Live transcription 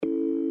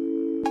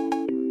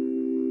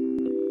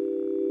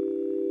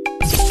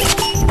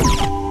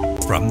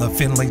From the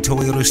Finley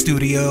Toyota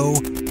studio,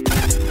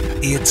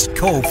 it's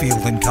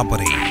Cofield and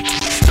Company.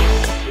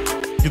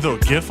 You throw a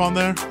GIF on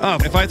there? Oh,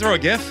 if I throw a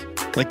GIF,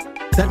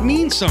 that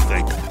means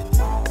something.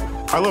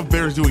 I love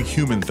bears doing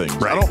human things.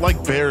 Right. I don't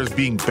like bears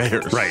being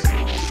bears. Right.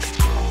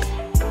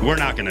 We're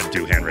not going to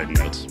do handwritten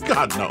notes.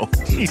 God, no.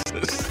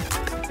 Jesus.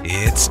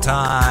 It's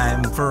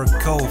time for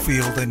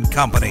Cofield and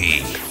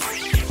Company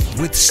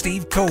with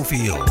Steve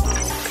Cofield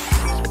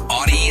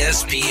on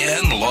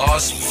ESPN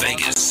Las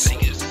Vegas.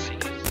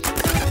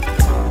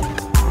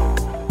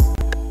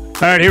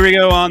 All right, here we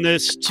go on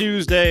this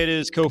Tuesday. It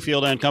is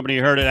Cofield and Company.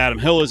 You heard it. Adam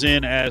Hill is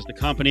in as the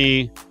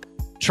company,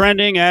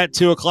 trending at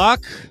 2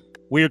 o'clock.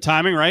 Weird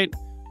timing, right?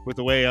 With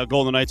the way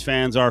Golden Knights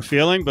fans are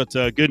feeling. But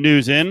good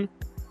news in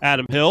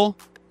Adam Hill.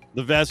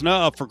 The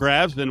Vezina up for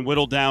grabs, been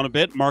whittled down a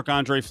bit.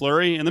 Marc-Andre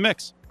Fleury in the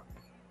mix.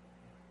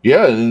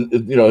 Yeah,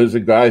 he's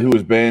a guy who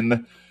has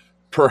been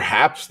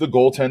perhaps the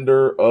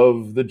goaltender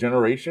of the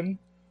generation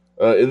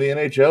in the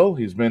NHL.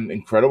 He's been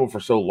incredible for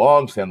so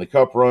long. Stanley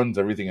Cup runs,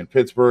 everything in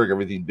Pittsburgh,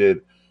 everything he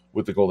did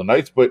with the Golden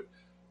Knights, but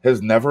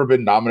has never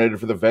been nominated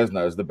for the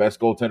Vezina as the best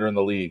goaltender in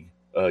the league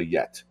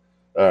yet,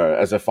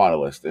 as a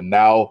finalist. And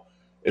now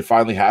it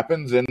finally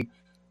happens, and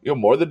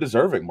more than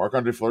deserving.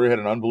 Marc-Andre Fleury had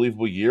an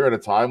unbelievable year at a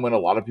time when a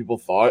lot of people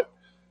thought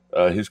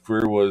his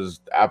career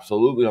was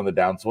absolutely on the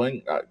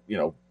downswing.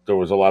 There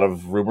was a lot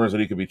of rumors that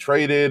he could be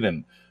traded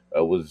and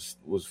was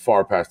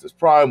far past his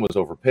prime, was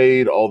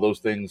overpaid. All those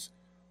things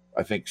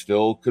I think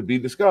still could be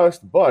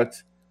discussed,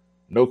 but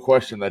no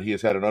question that he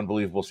has had an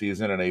unbelievable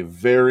season and a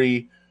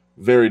very,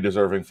 very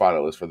deserving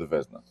finalist for the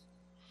Vezina.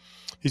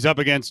 He's up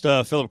against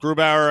Philip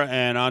Grubauer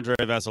and Andrei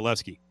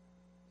Vasilevsky.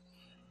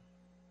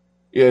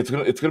 Yeah, it's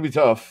gonna be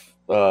tough.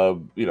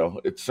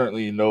 It's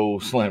certainly no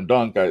slam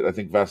dunk. I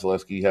think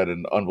Vasilevsky had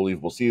an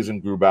unbelievable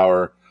season.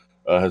 Grubauer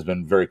has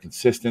been very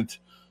consistent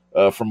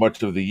for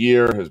much of the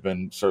year, has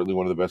been certainly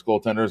one of the best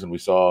goaltenders, and we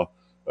saw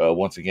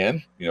once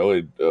again,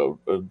 a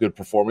good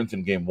performance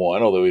in Game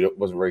 1, although he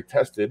wasn't very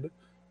tested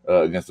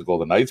against the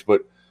Golden Knights.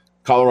 But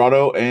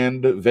Colorado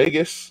and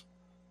Vegas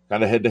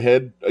kind of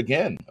head-to-head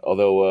again,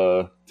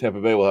 although Tampa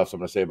Bay will have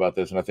something to say about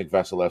this, and I think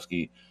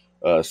Vasilevsky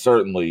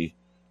certainly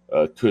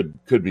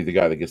could be the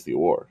guy that gets the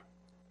award.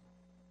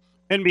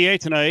 NBA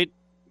tonight,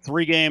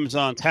 3 games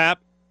on tap.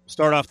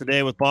 Start off the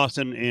day with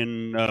Boston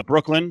in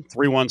Brooklyn,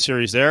 3-1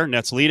 series there.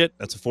 Nets lead it.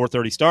 That's a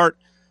 4:30 start.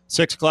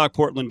 6 o'clock,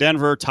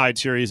 Portland-Denver, tied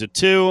series at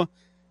 2.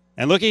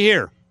 And looky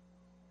here,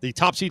 the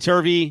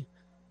topsy-turvy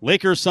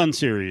Lakers-Sun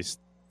series,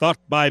 thought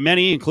by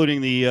many,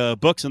 including the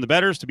books and the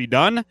bettors, to be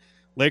done.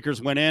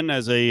 Lakers went in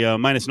as a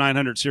minus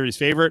 900 series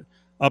favorite,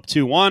 up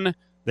 2-1.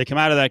 They come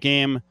out of that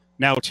game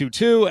now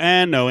 2-2,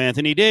 and no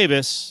Anthony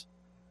Davis.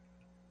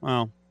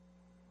 Well,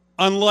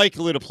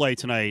 unlikely to play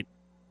tonight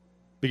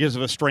because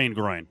of a strained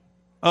groin.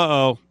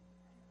 Uh-oh.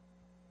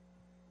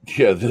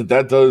 Yeah,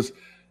 that does.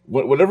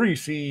 Whenever you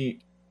see,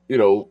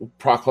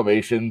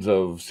 proclamations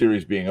of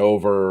series being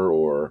over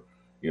or,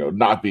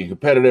 not being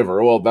competitive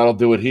or, well, that'll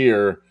do it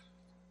here,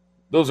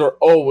 those are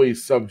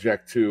always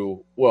subject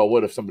to, well,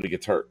 what if somebody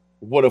gets hurt?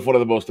 What if one of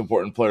the most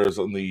important players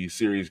in the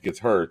series gets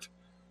hurt?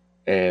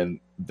 And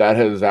that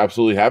has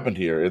absolutely happened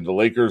here. And the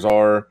Lakers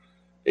are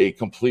a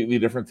completely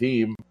different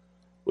team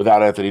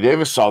without Anthony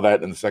Davis. Saw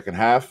that in the second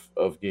half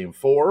of Game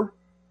 4.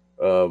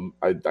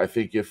 I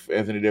think if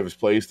Anthony Davis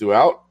plays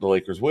throughout, the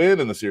Lakers win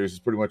and the series is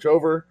pretty much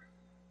over.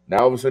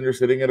 Now all of a sudden you're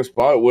sitting at a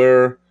spot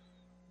where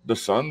the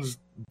Suns'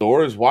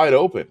 door is wide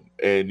open.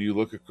 And you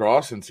look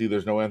across and see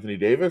there's no Anthony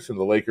Davis, and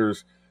the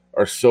Lakers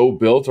are so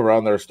built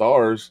around their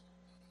stars.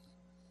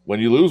 When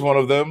you lose one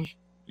of them,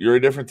 you're a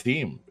different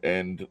team.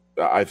 And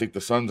I think the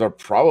Suns are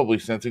probably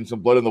sensing some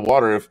blood in the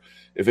water.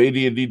 If AD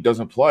indeed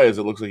doesn't play, as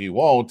it looks like he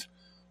won't,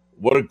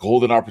 what a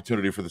golden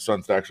opportunity for the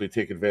Suns to actually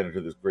take advantage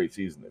of this great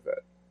season they've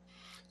had.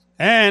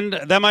 And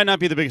that might not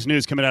be the biggest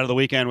news coming out of the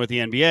weekend with the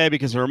NBA,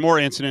 because there are more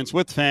incidents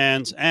with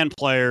fans and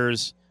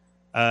players.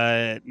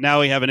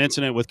 Now we have an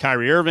incident with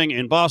Kyrie Irving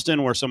in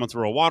Boston where someone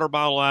threw a water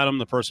bottle at him.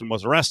 The person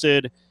was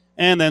arrested.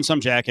 And then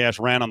some jackass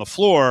ran on the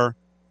floor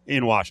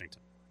in Washington.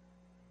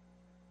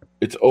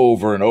 It's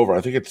over and over.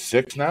 I think it's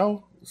 6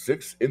 now.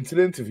 6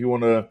 incidents, if you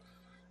want to,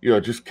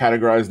 just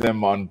categorize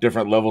them on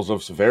different levels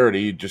of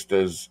severity, just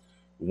as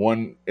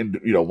one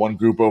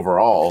group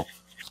overall.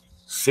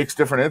 6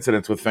 different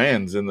incidents with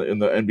fans in the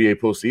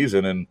NBA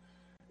postseason, and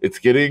it's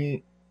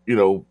getting,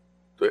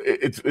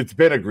 it's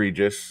been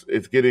egregious.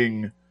 It's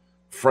getting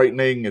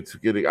frightening. It's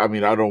getting, I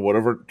don't know,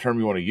 whatever term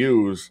you want to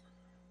use.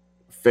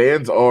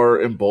 Fans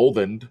are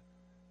emboldened.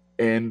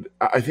 And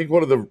I think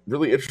one of the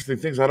really interesting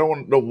things, I don't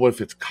want to know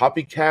if it's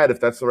copycat, if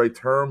that's the right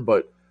term,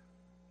 but,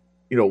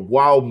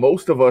 while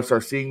most of us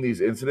are seeing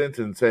these incidents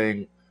and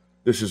saying,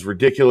 this is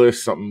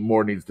ridiculous, something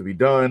more needs to be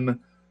done,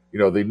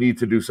 they need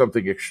to do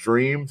something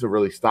extreme to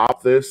really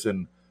stop this.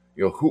 And,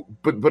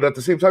 but at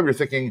the same time, you're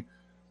thinking,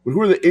 well,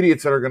 who are the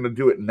idiots that are going to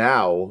do it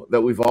now that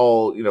we've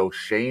all,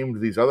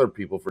 shamed these other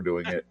people for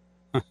doing it?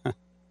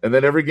 And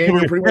then every game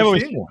you're pretty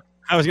much seeing one.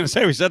 I was going to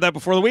say, we said that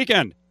before the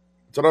weekend.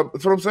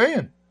 That's what I'm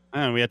saying.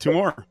 And we had 2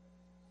 more.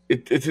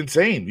 It's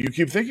insane. You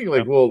keep thinking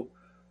well,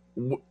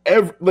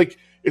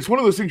 it's one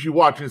of those things you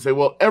watch and say,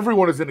 well,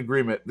 everyone is in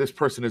agreement. This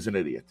person is an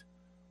idiot.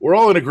 We're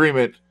all in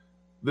agreement.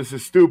 This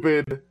is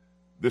stupid.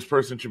 This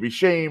person should be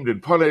shamed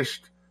and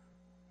punished.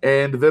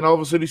 And then all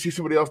of a sudden you see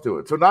somebody else do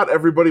it. So not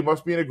everybody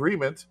must be in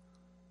agreement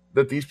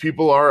that these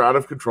people are out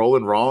of control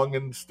and wrong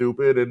and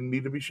stupid and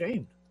need to be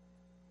shamed.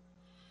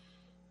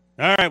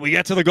 All right, we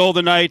get to the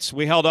Golden Knights.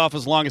 We held off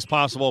as long as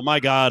possible. My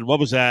God, what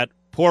was that?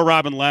 Poor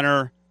Robin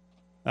Lehner.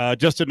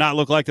 Just did not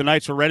look like the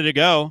Knights were ready to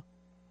go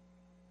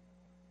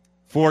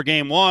for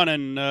game one.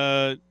 And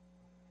the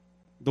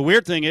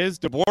weird thing is,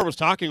 DeBoer was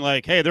talking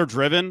like, hey, they're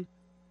driven.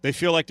 They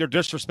feel like they're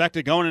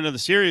disrespected going into the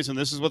series, and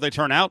this is what they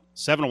turn out,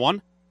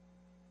 7-1.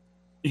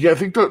 Yeah, I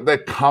think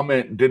that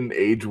comment didn't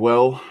age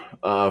well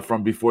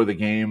from before the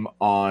game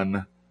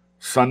on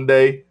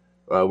Sunday,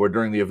 where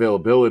during the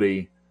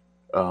availability,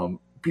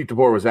 Pete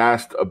DeBoer was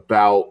asked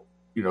about,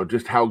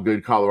 just how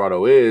good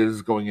Colorado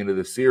is going into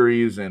the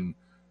series and,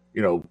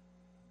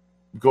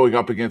 going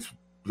up against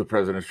the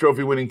President's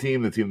Trophy winning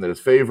team, the team that is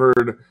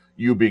favored,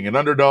 you being an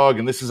underdog.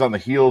 And this is on the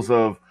heels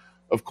of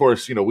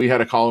course, we had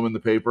a column in the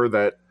paper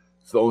that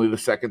it's only the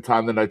second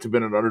time the Knights have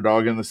been an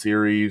underdog in the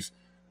series.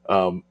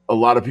 A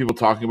lot of people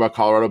talking about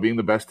Colorado being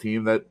the best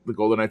team that the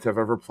Golden Knights have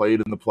ever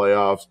played in the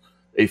playoffs,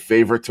 a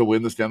favorite to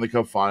win the Stanley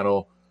Cup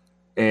final.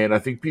 And I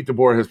think Pete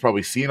DeBoer has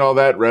probably seen all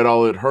that, read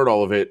all of it, heard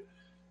all of it.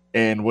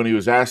 And when he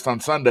was asked on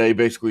Sunday,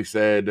 basically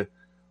said,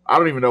 I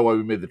don't even know why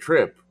we made the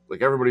trip.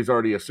 Like, everybody's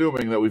already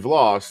assuming that we've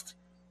lost.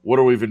 What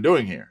are we even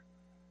doing here?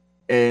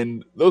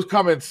 And those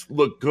comments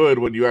look good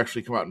when you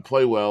actually come out and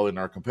play well and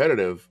are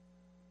competitive.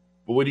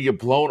 But when you get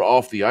blown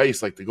off the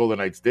ice like the Golden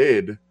Knights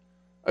did,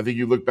 I think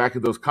you look back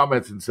at those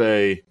comments and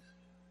say,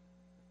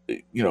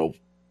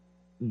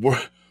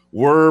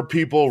 were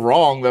people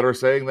wrong that are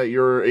saying that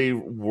you're a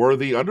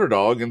worthy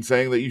underdog and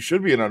saying that you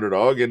should be an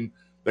underdog and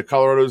that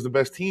Colorado is the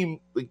best team?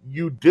 Like,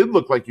 you did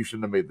look like you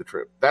shouldn't have made the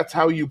trip. That's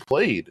how you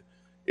played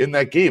in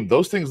that game.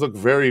 Those things look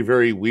very,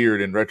 very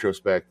weird in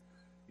retrospect.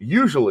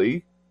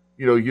 Usually,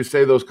 you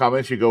say those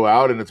comments, you go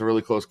out and it's a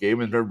really close game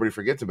and everybody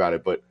forgets about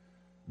it. But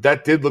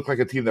that did look like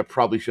a team that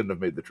probably shouldn't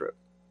have made the trip.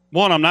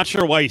 One, I'm not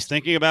sure why he's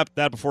thinking about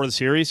that before the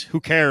series. Who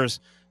cares?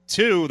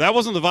 Two, that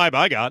wasn't the vibe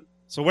I got.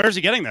 So where's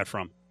he getting that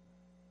from?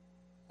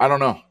 I don't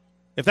know.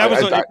 If that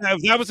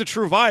was a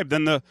true vibe,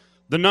 then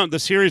the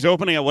series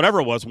opening at whatever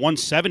it was,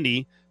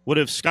 170, would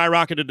have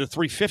skyrocketed to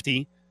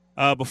 350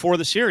 before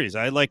the series.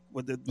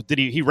 Did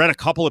he read a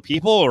couple of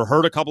people or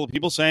heard a couple of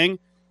people saying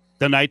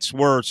the Knights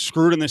were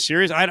screwed in this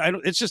series?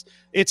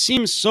 It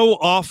seems so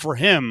off for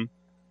him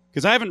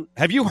because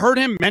have you heard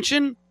him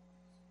mention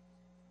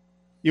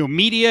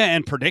media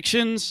and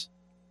predictions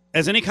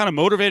as any kind of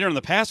motivator in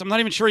the past? I'm not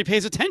even sure he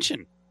pays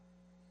attention.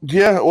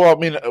 Yeah, well, I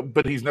mean,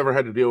 but he's never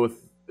had to deal with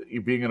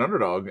being an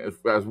underdog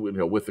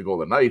with the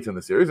Golden Knights in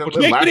the series. Which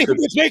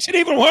makes it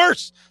even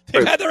worse.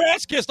 They've had their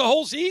ass kissed the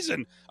whole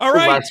season. All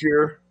right. Last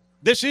year.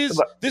 This is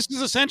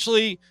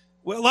essentially,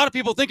 a lot of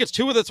people think it's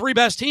two of the three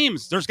best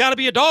teams. There's got to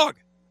be a dog.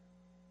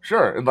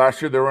 Sure. And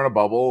last year they were in a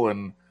bubble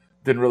and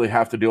didn't really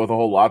have to deal with a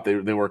whole lot. They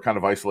were kind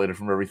of isolated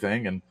from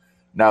everything. And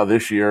now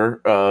this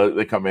year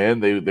they come in,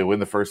 they win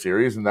the first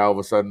series, and now all of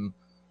a sudden,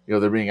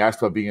 they're being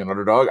asked about being an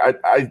underdog.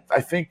 I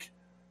think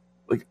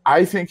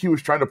he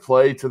was trying to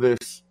play to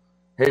this,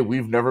 hey,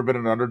 we've never been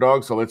an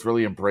underdog, so let's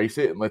really embrace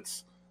it and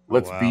let's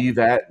be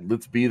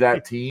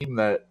that team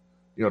that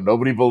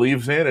nobody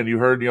believes in. And you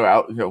heard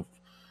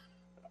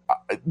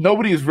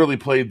nobody's really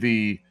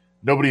played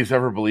nobody's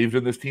ever believed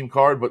in this team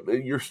card, but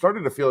you're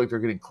starting to feel like they're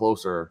getting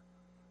closer.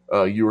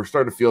 You were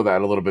starting to feel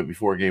that a little bit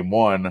before game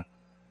one,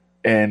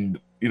 and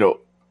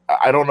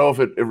I don't know if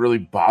it really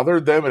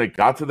bothered them and it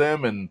got to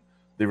them and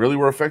they really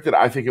were affected.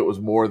 I think it was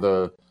more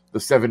the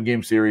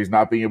 7-game series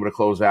not being able to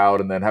close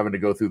out and then having to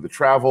go through the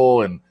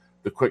travel and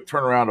the quick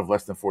turnaround of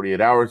less than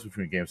 48 hours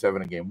between game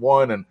 7 and game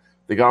 1. And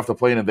they got off the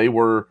plane and they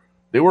were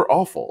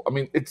awful. I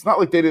mean, it's not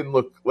like they didn't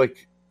look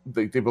like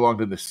they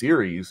belonged in the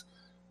series.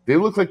 They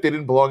looked like they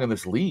didn't belong in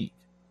this league.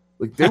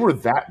 Like, they were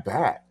that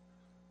bad.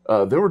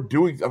 They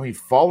were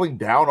falling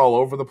down all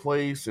over the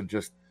place and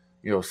just,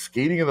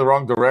 skating in the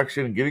wrong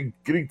direction and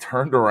getting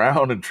turned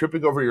around and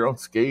tripping over your own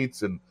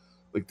skates. And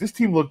like, this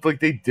team looked like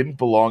they didn't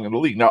belong in the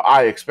league. Now,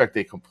 I expect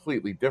a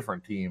completely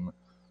different team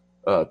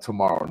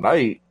tomorrow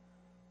night,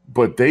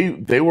 but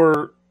they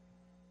were,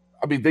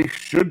 they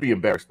should be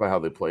embarrassed by how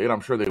they played.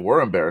 I'm sure they were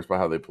embarrassed by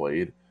how they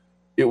played.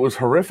 It was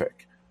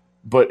horrific,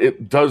 but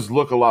it does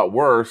look a lot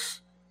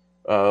worse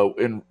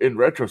in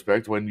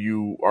retrospect when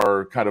you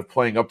are kind of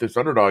playing up this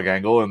underdog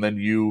angle and then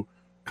you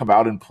come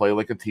out and play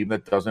like a team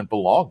that doesn't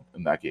belong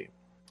in that game.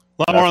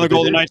 A lot more on the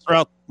Golden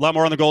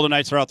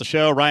Knights throughout the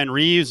show. Ryan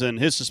Reeves and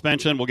his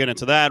suspension. We'll get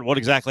into that. What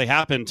exactly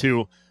happened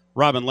to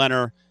Robin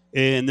Lehner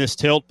in this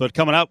tilt? But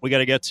coming up, we got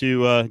to get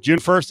to June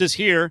 1st is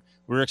here.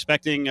 We're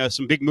expecting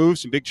some big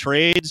moves, some big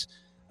trades.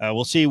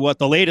 We'll see what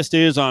the latest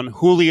is on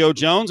Julio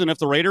Jones and if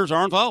the Raiders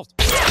are involved.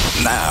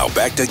 Now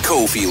back to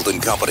Cofield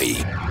and Company.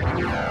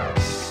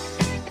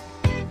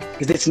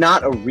 Because it's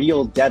not a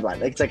real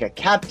deadline. It's like a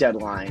cap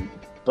deadline,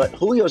 But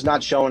Julio's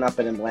not showing up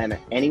in Atlanta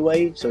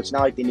anyway, so it's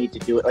not like they need to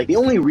do it. Like, the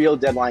only real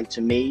deadline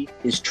to me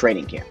is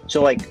training camp.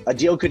 So, like, a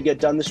deal could get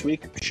done this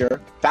week,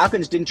 sure.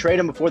 Falcons didn't trade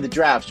him before the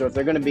draft, so if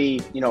they're going to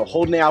be,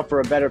 holding out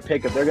for a better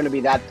pick, if they're going to be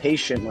that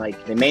patient,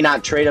 like, they may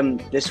not trade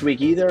him this week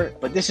either.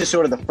 But this is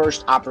sort of the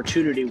first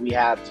opportunity we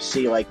have to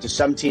see, like, does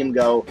some team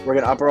go, we're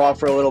going to upper off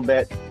for a little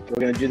bit, we're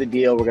going to do the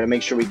deal, we're going to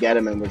make sure we get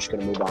him, and we're just going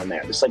to move on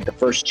there. This is like the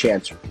first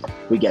chance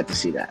we get to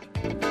see that.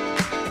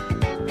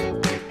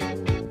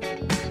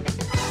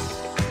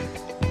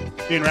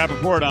 Ian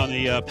Rappaport on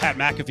the Pat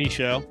McAfee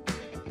show.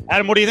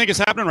 Adam, what do you think is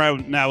happening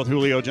right now with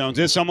Julio Jones?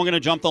 Is someone going to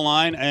jump the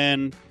line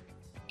and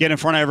get in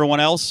front of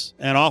everyone else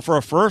and offer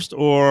a first,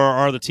 or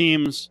are the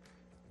teams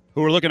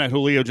who are looking at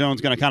Julio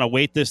Jones going to kind of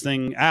wait this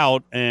thing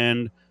out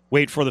and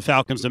wait for the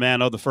Falcons'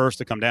 demand of the first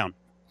to come down?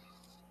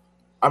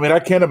 I mean, I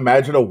can't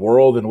imagine a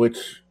world in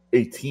which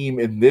a team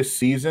in this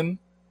season,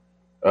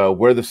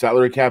 where the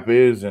salary cap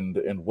is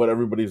and what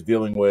everybody's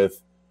dealing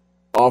with,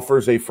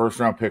 offers a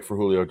first-round pick for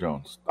Julio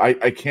Jones.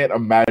 I can't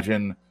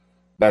imagine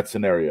that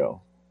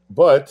scenario.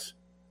 But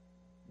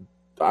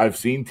I've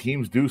seen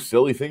teams do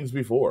silly things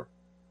before.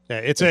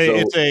 Yeah,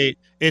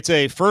 it's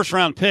a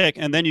first-round pick,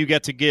 and then you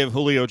get to give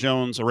Julio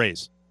Jones a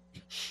raise.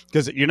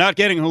 Because you're not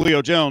getting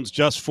Julio Jones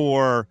just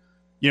for,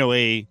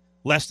 a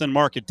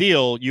less-than-market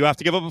deal. You have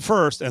to give up a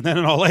first, and then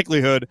in all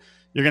likelihood,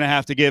 you're going to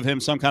have to give him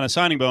some kind of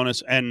signing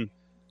bonus and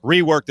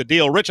rework the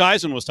deal. Rich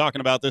Eisen was talking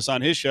about this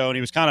on his show, and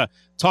he was kind of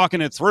talking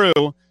it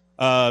through.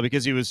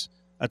 Because he was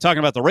talking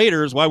about the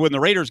Raiders. Why wouldn't the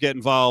Raiders get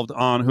involved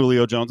on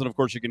Julio Jones? And, of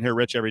course, you can hear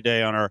Rich every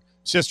day on our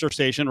sister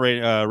station,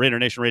 Raider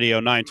Nation Radio,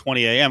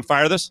 920 a.m.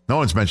 Fire this. No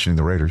one's mentioning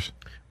the Raiders.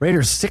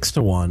 Raiders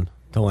 6-1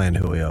 to land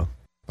Julio.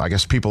 I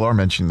guess people are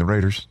mentioning the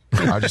Raiders.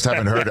 I just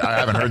haven't heard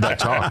that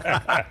talk.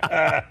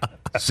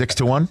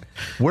 6-1?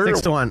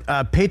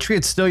 6-1.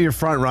 Patriots still your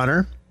front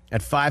runner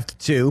at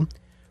 5-2.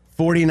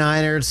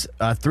 49ers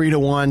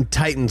 3-1.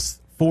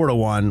 Titans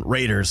 4-1.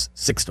 Raiders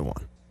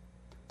 6-1.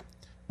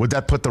 Would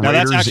that put the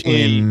Raiders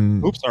in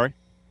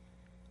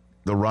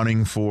the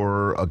running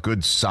for a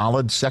good,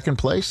 solid second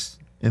place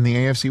in the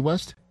AFC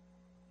West?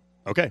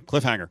 Okay,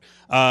 cliffhanger.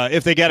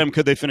 If they get him,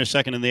 could they finish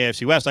second in the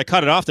AFC West? I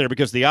cut it off there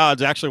because the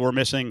odds actually were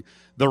missing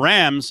the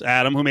Rams,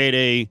 Adam, who made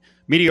a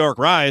meteoric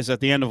rise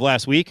at the end of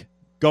last week,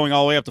 going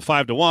all the way up to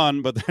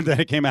 5-1, but then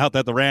it came out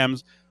that the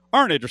Rams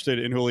aren't interested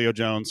in Julio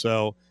Jones,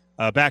 so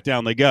back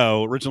down they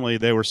go. Originally,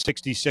 they were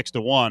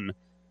 66-1.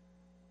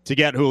 To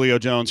get Julio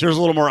Jones. Here's a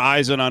little more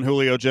Eisen on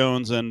Julio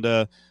Jones, and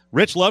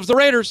Rich loves the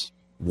Raiders.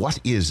 What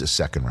is a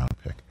second-round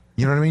pick?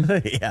 You know what I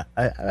mean? Yeah,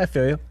 I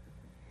feel you.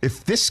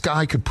 If this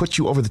guy could put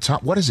you over the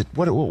top, what is it?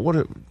 What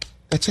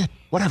that's it.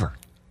 Whatever.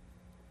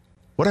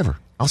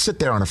 I'll sit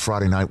there on a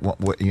Friday night,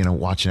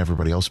 watching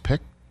everybody else pick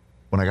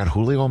when I got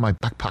Julio in my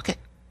back pocket.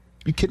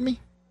 You kidding me?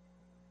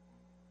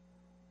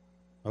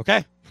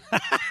 Okay.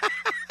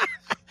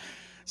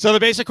 So the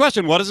basic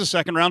question, what is a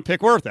second-round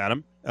pick worth,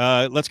 Adam?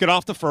 Let's get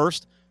off the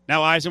first.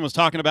 Now, Eisen was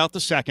talking about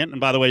the second, and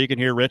by the way, you can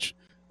hear Rich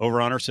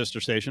over on our sister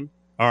station,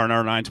 RNR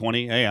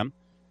 920 AM.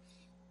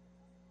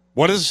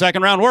 What is the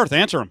second round worth?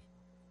 Answer him.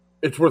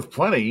 It's worth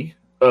plenty,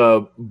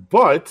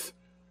 but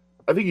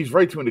I think he's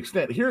right to an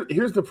extent.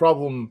 Here's the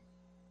problem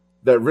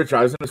that Rich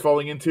Eisen is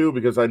falling into,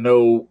 because I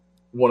know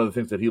one of the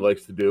things that he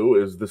likes to do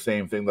is the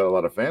same thing that a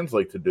lot of fans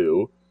like to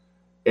do,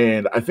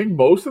 and I think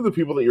most of the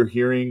people that you're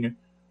hearing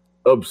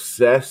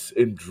obsess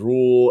and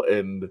drool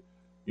and,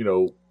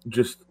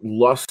 just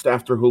lust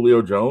after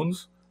Julio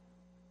Jones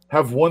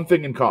have one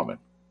thing in common.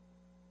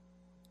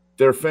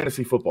 They're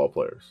fantasy football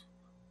players.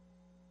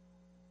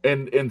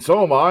 And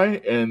so am I.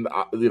 And,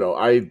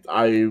 I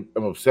am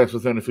obsessed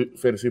with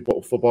fantasy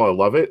football. I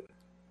love it.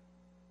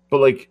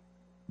 But,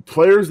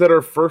 players that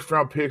are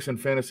first-round picks in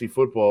fantasy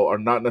football are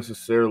not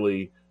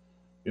necessarily,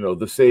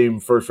 the same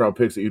first-round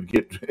picks that you'd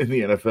get in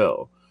the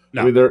NFL.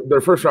 No. I mean,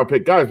 they're first-round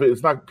pick guys, but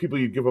it's not people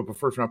you'd give up a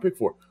first-round pick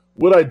for.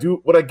 Would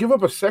I give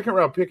up a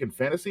second-round pick in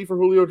fantasy for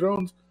Julio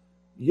Jones?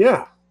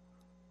 Yeah,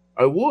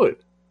 I would.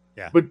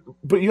 Yeah.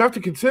 But you have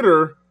to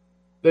consider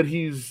that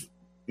he's,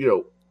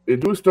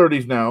 into his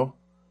 30s now.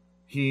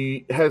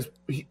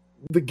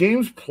 The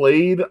games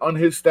played on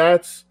his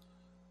stats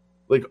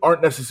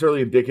aren't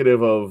necessarily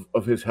indicative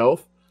of his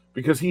health,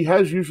 because he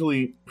has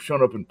usually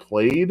shown up and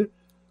played,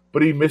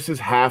 but he misses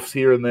halves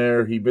here and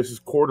there. He misses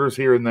quarters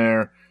here and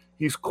there.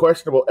 He's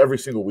questionable every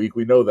single week.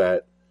 We know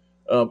that.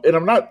 And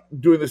I'm not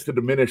doing this to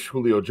diminish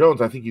Julio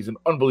Jones. I think he's an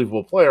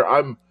unbelievable player.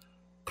 I'm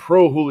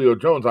pro Julio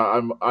Jones.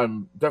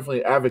 I'm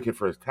definitely an advocate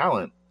for his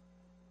talent.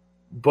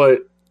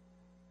 But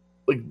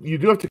you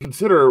do have to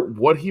consider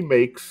what he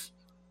makes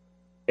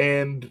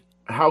and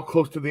how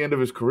close to the end of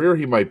his career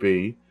he might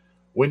be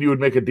when you would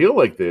make a deal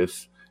like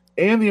this,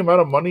 and the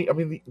amount of money. I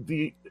mean,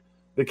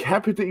 the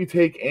cap hit that you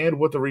take and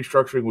what the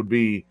restructuring would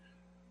be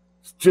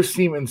just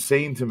seem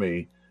insane to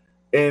me.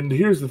 And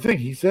here's the thing.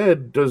 He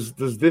said, does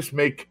this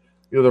make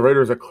the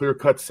Raiders a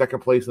clear-cut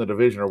second place in the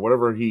division, or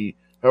however he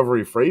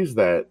phrased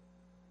that?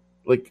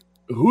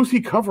 Who's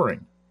he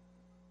covering?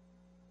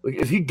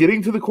 Is he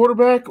getting to the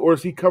quarterback, or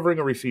is he covering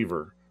a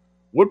receiver?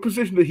 What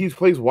position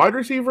plays wide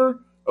receiver?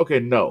 Okay,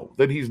 no,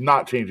 then he's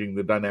not changing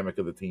the dynamic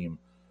of the team.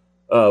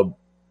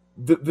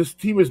 This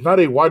team is not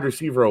a wide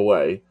receiver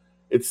away.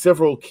 It's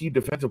several key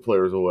defensive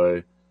players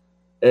away.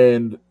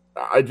 And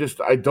I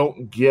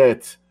don't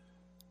get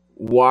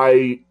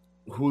why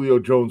Julio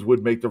Jones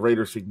would make the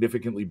Raiders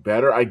significantly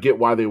better. I get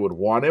why they would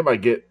want him. I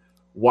get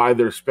why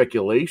there's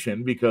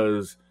speculation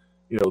because,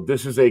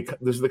 this is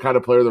the kind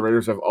of player the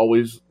Raiders have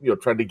always,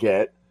 tried to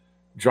get.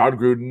 John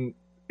Gruden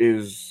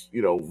is,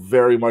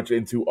 very much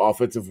into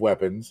offensive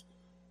weapons.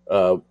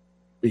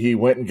 He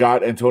went and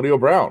got Antonio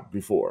Brown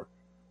before.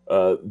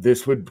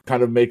 This would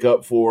kind of make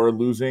up for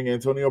losing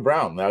Antonio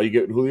Brown. Now you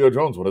get Julio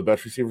Jones, one of the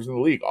best receivers in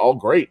the league. All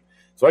great.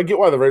 So I get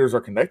why the Raiders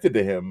are connected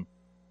to him,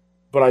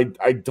 but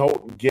I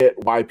don't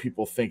get why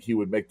people think he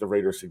would make the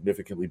Raiders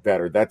significantly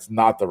better. That's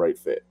not the right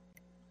fit.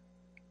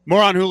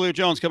 More on Julio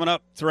Jones coming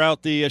up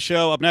throughout the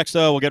show. Up next,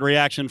 though, we'll get a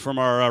reaction from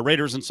our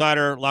Raiders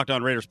Insider, Locked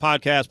On Raiders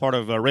podcast, part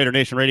of Raider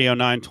Nation Radio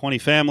 920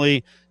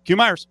 family. Q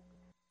Myers.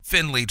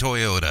 Finley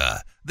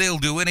Toyota. They'll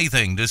do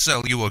anything to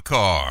sell you a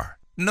car.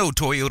 No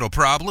Toyota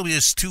problem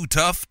is too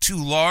tough,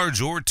 too large,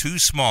 or too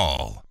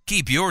small.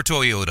 Keep your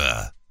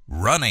Toyota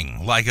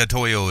running like a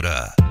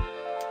Toyota.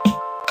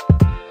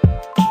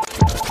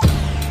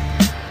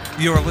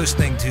 You're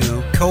listening to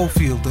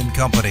Cofield and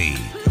Company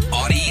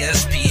on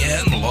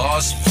ESPN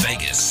Las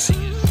Vegas.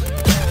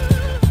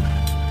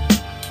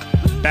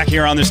 Back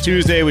here on this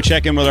Tuesday, we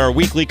check in with our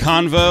weekly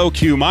convo,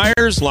 Q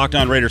Myers, Locked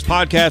On Raiders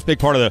podcast, big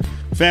part of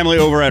the family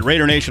over at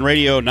Raider Nation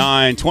Radio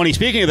 920.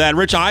 Speaking of that,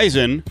 Rich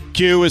Eisen,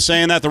 Q, is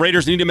saying that the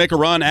Raiders need to make a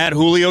run at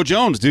Julio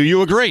Jones. Do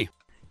you agree?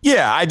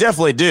 Yeah, I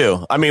definitely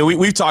do. I mean,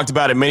 we've talked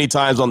about it many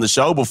times on the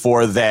show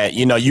before that,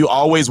 you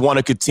always want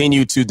to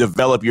continue to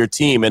develop your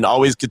team and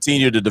always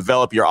continue to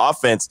develop your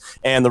offense.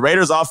 And the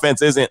Raiders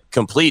offense isn't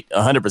complete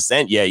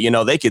 100%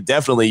 yet. They could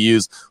definitely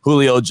use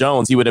Julio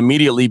Jones. He would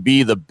immediately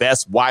be the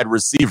best wide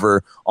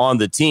receiver on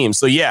the team.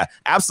 So, yeah,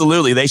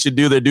 absolutely. They should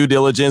do their due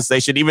diligence. They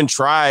should even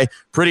try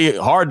pretty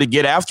hard to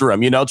get after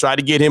him, try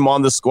to get him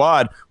on the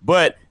squad.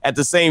 But at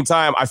the same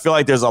time, I feel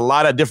like there's a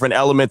lot of different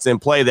elements in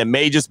play that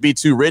may just be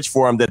too rich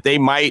for him, that they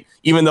might,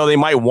 even though they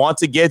might want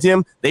to get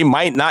him, they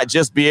might not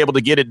just be able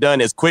to get it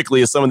done as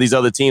quickly as some of these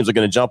other teams are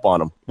going to jump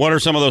on him. What are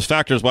some of those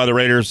factors why the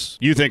Raiders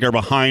you think are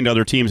behind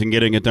other teams in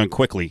getting it done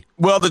quickly?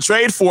 Well, the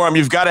trade for him,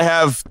 you've got to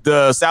have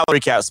the salary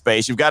cap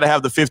space. You've got to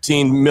have the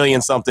 $15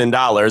 million something.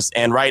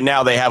 And right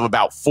now they have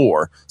about $4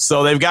 million.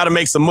 So they've got to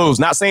make some moves.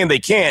 Not saying they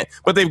can't,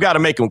 but they've got to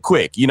make them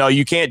quick.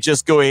 You can't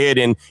just go ahead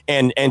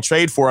and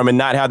trade for him and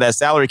not have that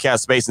salary cap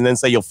space and then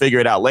say you'll figure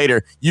it out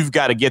later. You've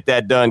got to get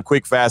that done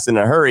quick, fast, in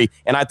a hurry.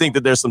 And I think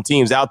that there's some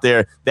teams out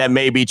there that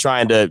may be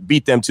trying to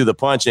beat them to the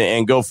punch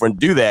and go for and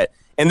do that.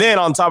 And then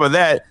on top of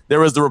that, there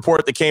was the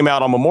report that came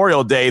out on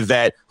Memorial Day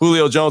that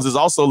Julio Jones is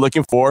also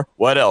looking for,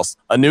 what else?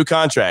 A new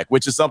contract,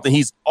 which is something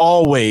he's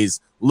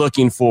always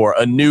looking for,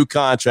 a new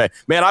contract.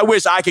 Man, I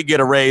wish I could get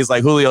a raise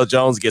like Julio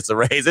Jones gets a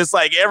raise. It's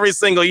like every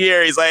single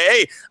year he's like,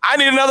 hey, I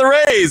need another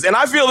raise. And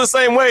I feel the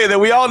same way that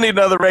we all need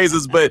another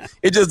raises, but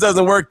it just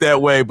doesn't work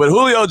that way. But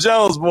Julio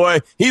Jones, boy,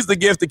 he's the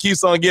gift that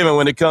keeps on giving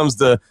when it comes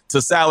to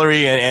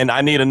salary and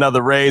I need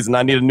another raise and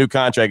I need a new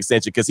contract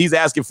extension because he's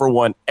asking for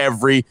one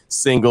every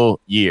single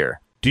year.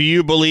 Do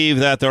you believe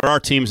that there are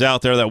teams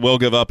out there that will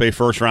give up a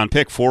first-round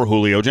pick for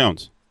Julio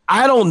Jones?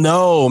 I don't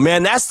know,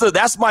 man.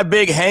 That's my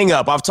big hang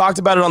up. I've talked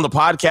about it on the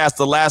podcast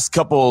the last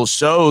couple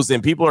shows,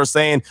 and people are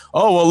saying,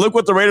 oh, well, look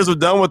what the Raiders have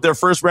done with their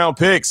first-round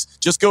picks.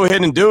 Just go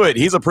ahead and do it.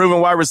 He's a proven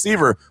wide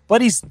receiver.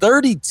 But he's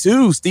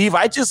 32, Steve.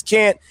 I just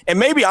can't, and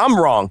maybe I'm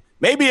wrong.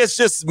 Maybe it's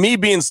just me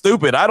being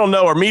stupid. I don't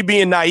know, or me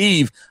being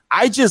naive.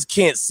 I just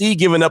can't see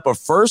giving up a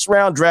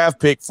first-round draft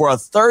pick for a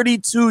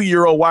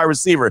 32-year-old wide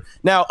receiver.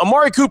 Now,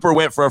 Amari Cooper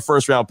went for a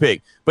first-round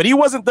pick, but he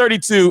wasn't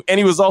 32, and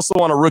he was also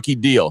on a rookie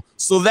deal.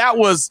 So that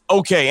was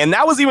okay. And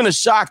that was even a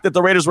shock that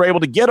the Raiders were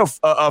able to get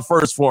a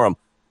first for him.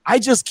 I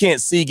just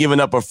can't see giving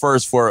up a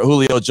first for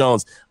Julio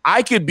Jones.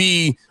 I could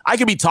be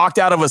talked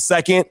out of a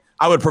second.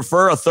 I would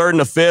prefer a third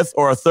and a fifth,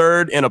 or a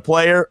third and a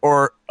player,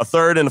 or a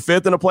third and a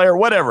fifth and a player,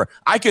 whatever.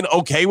 I can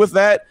okay with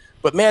that.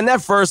 But, man,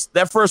 that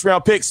first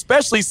round pick,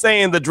 especially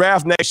saying the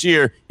draft next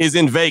year is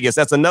in Vegas,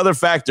 that's another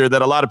factor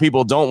that a lot of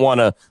people don't want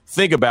to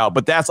think about,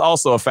 but that's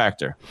also a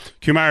factor.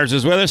 Q Myers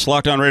is with us,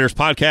 Locked On Raiders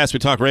podcast. We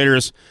talk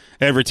Raiders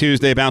every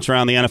Tuesday, bounce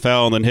around the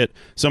NFL, and then hit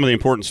some of the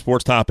important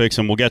sports topics,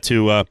 and we'll get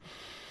to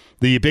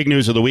the big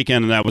news of the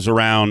weekend, and that was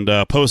around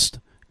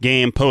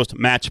post-game,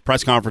 post-match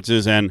press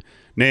conferences and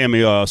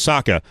Naomi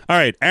Osaka. All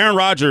right, Aaron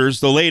Rodgers,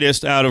 the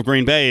latest out of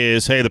Green Bay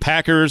is, hey, the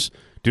Packers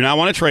do not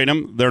want to trade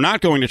him. They're not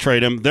going to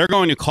trade him. They're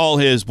going to call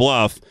his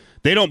bluff.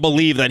 They don't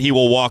believe that he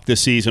will walk this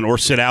season or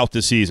sit out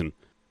this season.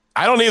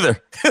 I don't either.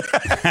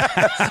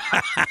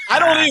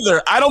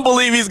 I don't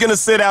believe he's going to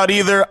sit out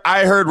either.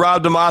 I heard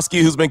Rob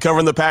Demovsky, who's been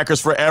covering the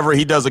Packers forever.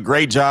 He does a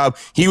great job.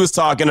 He was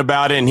talking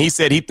about it, and he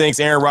said he thinks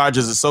Aaron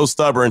Rodgers is so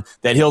stubborn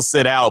that he'll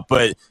sit out.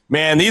 But,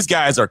 man, these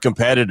guys are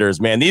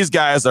competitors, man. These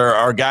guys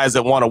are guys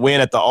that want to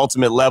win at the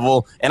ultimate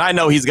level. And I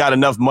know he's got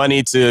enough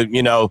money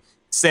to,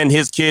 send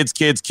his kids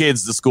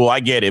to school. I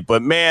get it.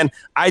 But, man,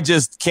 I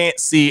just can't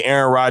see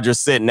Aaron Rodgers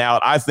sitting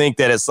out. I think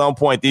that at some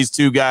point these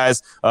two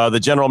guys, the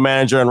general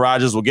manager and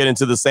Rodgers, will get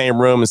into the same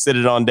room and sit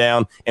it on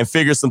down and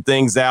figure some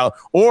things out.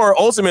 Or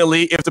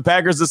ultimately, if the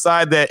Packers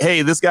decide that,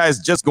 hey, this guy's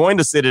just going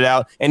to sit it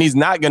out and he's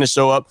not going to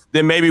show up,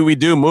 then maybe we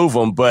do move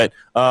him. But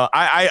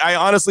I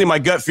honestly, my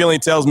gut feeling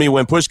tells me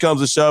when push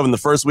comes to shove in the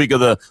first week of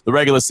the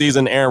regular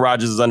season, Aaron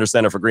Rodgers is under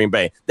center for Green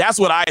Bay. That's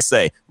what I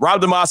say.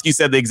 Rob Demovsky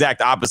said the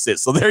exact opposite.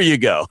 So there you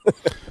go.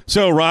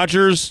 So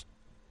Rodgers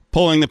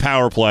pulling the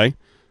power play.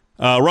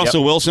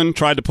 Russell Wilson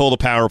tried to pull the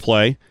power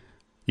play.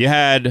 You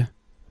had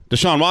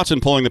Deshaun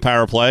Watson pulling the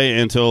power play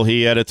until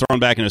he had it thrown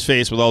back in his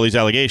face with all these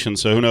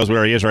allegations. So who knows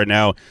where he is right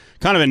now.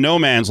 Kind of in no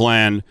man's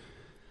land.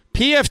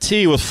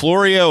 PFT with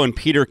Florio and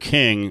Peter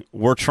King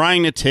were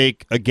trying to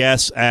take a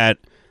guess at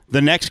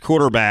the next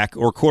quarterback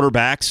or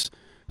quarterbacks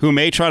who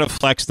may try to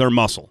flex their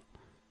muscle.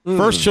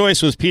 First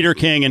choice was Peter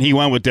King, and he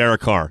went with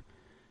Derek Carr.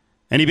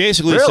 And he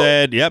basically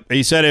said,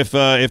 he said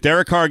if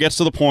Derek Carr gets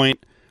to the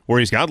point where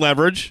he's got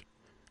leverage,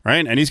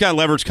 right, and he's got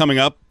leverage coming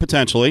up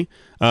potentially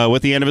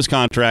with the end of his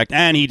contract,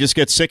 and he just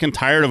gets sick and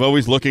tired of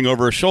always looking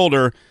over his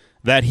shoulder,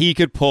 that he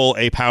could pull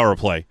a power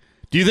play.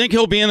 Do you think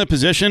he'll be in the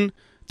position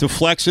to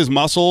flex his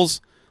muscles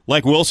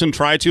like Wilson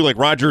tried to, like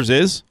Rodgers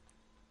is?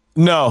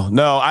 No,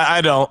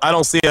 I don't. I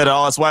don't see it at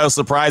all. That's why it was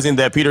surprising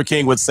that Peter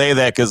King would say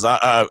that, because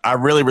I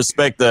really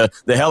respect the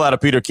hell out of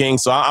Peter King.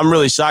 So I'm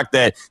really shocked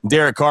that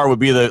Derek Carr would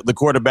be the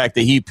quarterback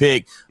that he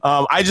picked.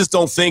 I just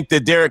don't think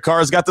that Derek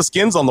Carr's got the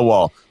skins on the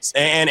wall.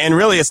 And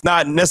really, it's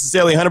not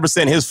necessarily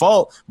 100% his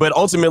fault, but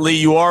ultimately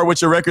you are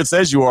what your record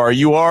says you are.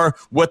 You are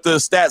what the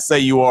stats say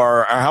you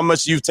are, or how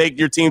much you've taken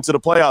your team to the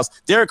playoffs.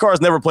 Derek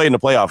Carr's never played in a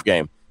playoff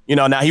game.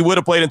 Now he would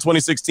have played in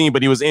 2016,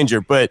 but he was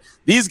injured. But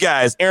these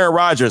guys, Aaron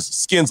Rodgers,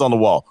 skins on the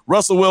wall.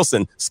 Russell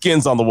Wilson,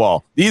 skins on the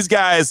wall. These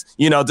guys,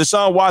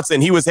 Deshaun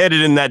Watson, he was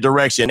headed in that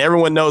direction.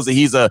 Everyone knows that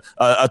he's a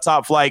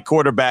top flight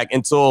quarterback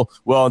until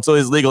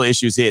his legal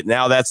issues hit.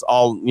 Now that's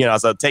all,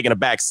 it's taking a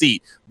back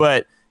seat.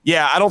 But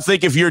yeah, I don't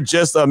think if you're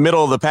just a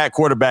middle of the pack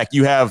quarterback,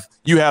 you have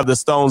the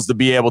stones to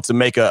be able to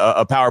make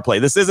a power play.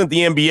 This isn't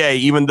the NBA,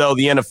 even though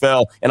the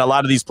NFL and a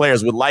lot of these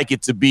players would like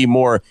it to be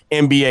more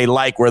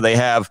NBA-like, where they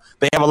have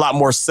a lot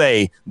more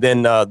say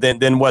than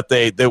what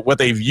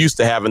they've used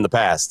to have in the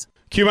past.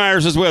 Q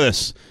Myers is with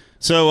us.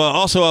 So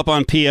also up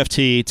on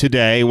PFT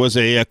today was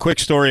a quick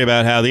story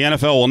about how the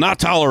NFL will not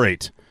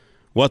tolerate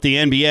what the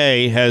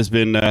NBA has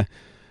been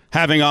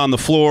having on the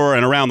floor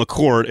and around the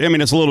court. I mean,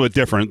 it's a little bit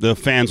different. The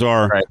fans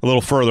are a little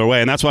further away,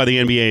 and that's why the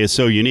NBA is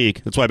so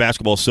unique. That's why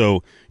basketball is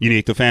so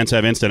unique. The fans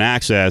have instant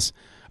access.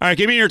 All right,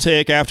 give me your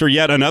take after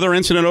yet another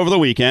incident over the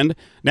weekend.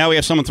 Now we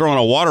have someone throwing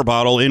a water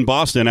bottle in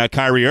Boston at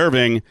Kyrie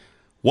Irving.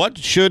 What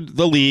should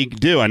the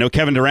league do? I know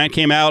Kevin Durant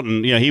came out,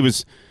 and he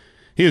was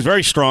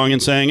very strong in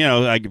saying,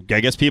 I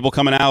guess people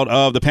coming out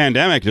of the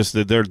pandemic,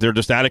 they're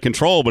just out of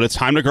control, but it's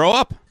time to grow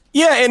up.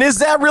 Yeah, and is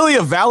that really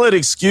a valid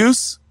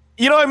excuse?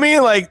 You know what I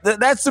mean? Like,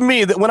 that's to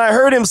me, that when I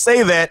heard him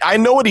say that, I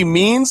know what he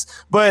means,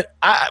 but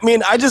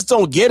I just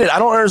don't get it. I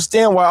don't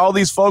understand why all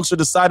these folks are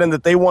deciding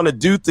that they want to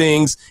do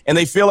things and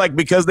they feel like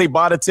because they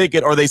bought a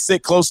ticket or they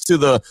sit close to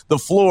the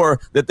floor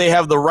that they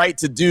have the right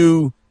to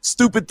do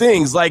stupid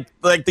things like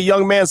the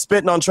young man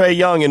spitting on Trae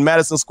Young in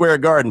Madison Square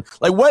Garden.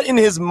 Like, what in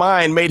his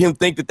mind made him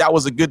think that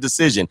was a good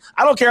decision?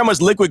 I don't care how much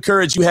liquid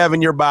courage you have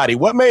in your body.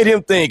 What made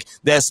him think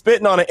that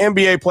spitting on an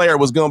NBA player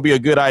was going to be a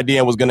good idea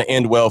and was going to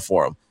end well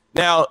for him?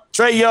 Now,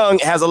 Trae Young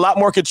has a lot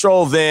more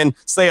control than,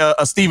 say,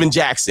 a Steven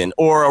Jackson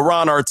or a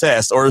Ron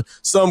Artest or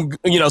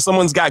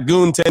someone's got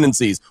goon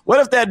tendencies. What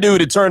if that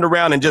dude had turned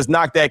around and just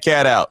knocked that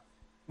cat out?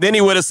 Then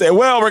he would have said,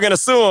 well, we're going to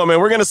sue him and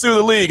we're going to sue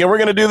the league and we're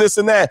going to do this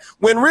and that.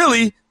 When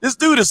really, this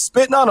dude is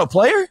spitting on a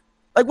player?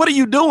 Like, what are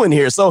you doing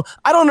here? So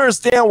I don't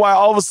understand why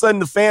all of a sudden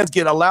the fans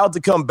get allowed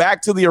to come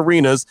back to the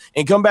arenas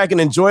and come back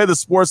and enjoy the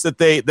sports that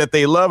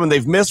they love and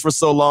they've missed for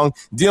so long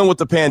dealing with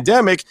the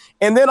pandemic.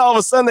 And then all of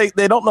a sudden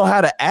they don't know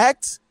how to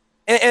act.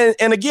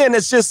 And again,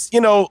 it's just,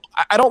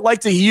 I don't like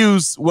to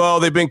use,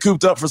 they've been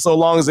cooped up for so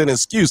long as an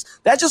excuse.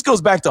 That just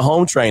goes back to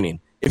home training.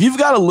 If you've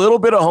got a little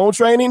bit of home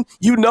training,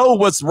 you know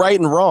what's right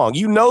and wrong.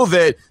 You know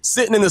that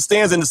sitting in the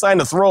stands and deciding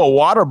to throw a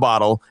water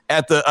bottle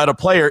at a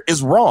player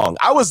is wrong.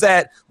 I was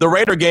at the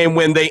Raider game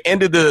when they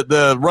ended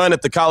the run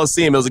at the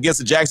Coliseum. It was against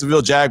the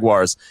Jacksonville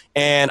Jaguars.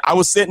 And I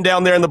was sitting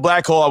down there in the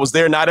black hole. I was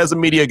there not as a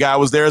media guy. I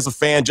was there as a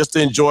fan just to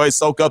enjoy,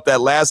 soak up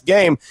that last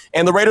game.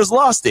 And the Raiders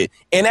lost it.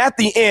 And at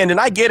the end, and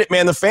I get it,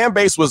 man, the fan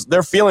base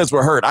their feelings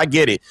were hurt. I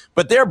get it.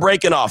 But they're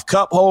breaking off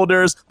cup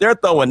holders. They're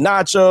throwing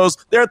nachos.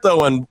 They're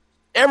throwing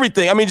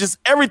everything. I mean, just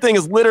everything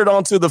is littered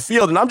onto the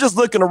field. And I'm just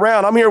looking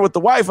around. I'm here with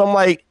the wife. I'm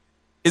like,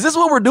 is this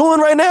what we're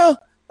doing right now?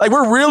 Like,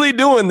 we're really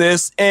doing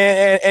this,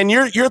 and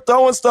you're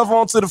throwing stuff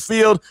onto the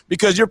field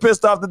because you're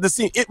pissed off that the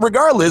team,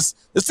 regardless,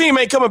 the team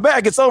ain't coming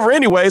back. It's over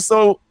anyway.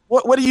 So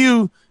what do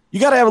you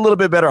got to have a little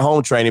bit better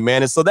home training,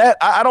 man. And so that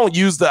I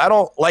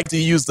don't like to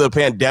use the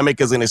pandemic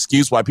as an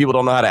excuse why people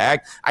don't know how to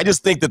act. I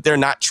just think that they're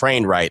not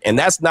trained right. And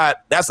that's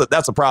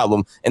a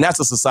problem. And that's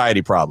a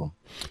society problem.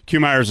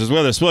 Q Myers is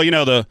with us. Well,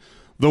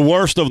 the the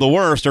worst of the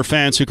worst are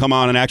fans who come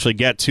on and actually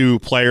get to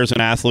players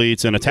and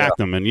athletes and attack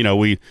them. And,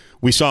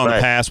 we saw in the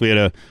past, we had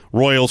a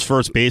Royals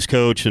first base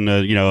coach and,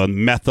 a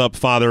meth up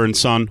father and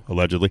son,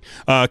 allegedly,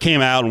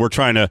 came out and were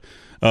trying to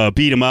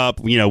beat him up.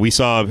 We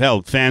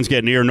saw, fans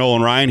get near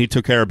Nolan Ryan. He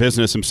took care of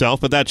business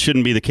himself, but that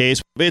shouldn't be the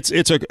case.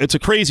 It's a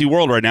crazy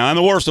world right now. And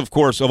the worst, of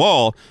course, of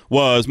all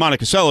was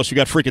Monica Seles, who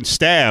got freaking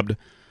stabbed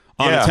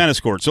on a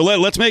tennis court. So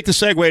let's make the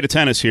segue to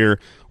tennis here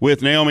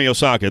with Naomi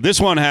Osaka. This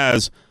one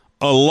has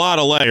a lot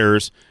of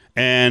layers,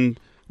 and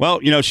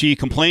she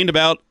complained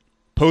about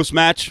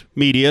post-match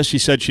media. She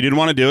said she didn't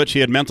want to do it. She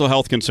had mental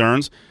health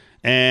concerns,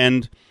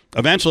 and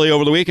eventually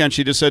over the weekend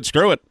she just said,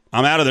 screw it,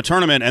 I'm out of the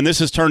tournament. And this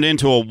has turned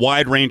into a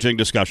wide-ranging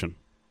discussion.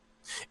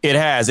 It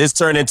has. It's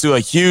turned into a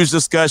huge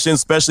discussion,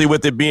 especially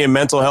with it being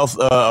Mental Health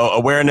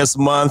Awareness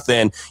Month.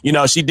 And,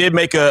 she did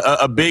make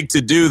a big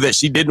to-do that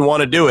she didn't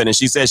want to do it. And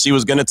she said she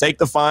was going to take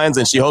the fines,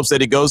 and she hopes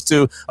that it goes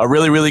to a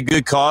really, really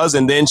good cause.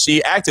 And then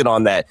she acted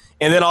on that.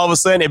 And then all of a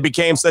sudden it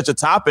became such a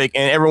topic,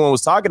 and everyone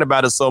was talking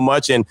about it so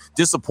much, and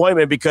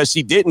disappointment because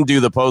she didn't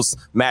do the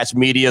post-match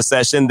media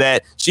session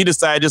that she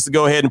decided just to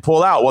go ahead and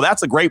pull out. Well,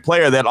 that's a great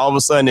player that all of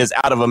a sudden is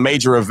out of a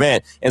major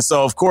event. And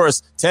so, of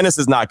course, tennis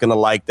is not going to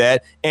like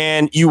that.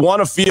 And you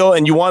want to feel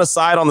and you want to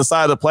side on the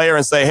side of the player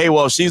and say, hey,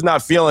 well, if she's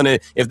not feeling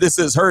it, if this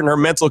is hurting her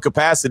mental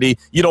capacity,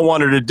 you don't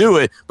want her to do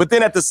it. But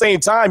then at the same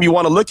time, you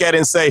want to look at it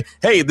and say,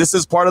 hey, this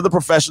is part of the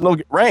professional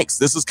ranks.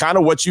 This is kind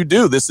of what you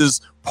do. This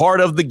is part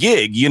of the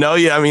gig.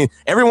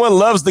 Everyone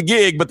loves the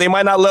gig, but they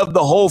might not love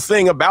the whole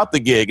thing about the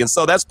gig. And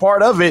so that's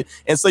part of it.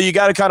 And so you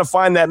got to kind of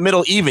find that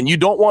middle even. You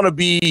don't want to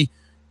be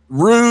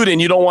rude and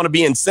you don't want to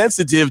be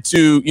insensitive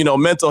to,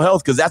 mental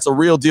health, because that's a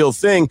real deal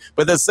thing.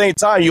 But at the same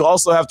time, you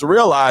also have to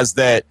realize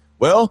that,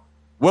 well,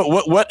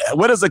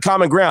 what is the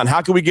common ground?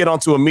 How can we get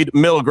onto a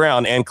middle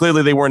ground? And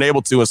clearly they weren't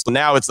able to. And so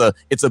now it's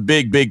a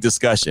big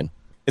discussion.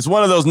 It's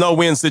one of those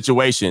no-win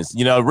situations.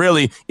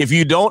 Really, if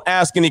you don't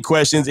ask any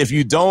questions, if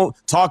you don't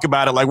talk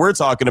about it like we're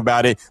talking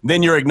about it,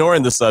 then you're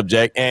ignoring the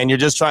subject and you're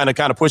just trying to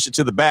kind of push it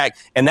to the back.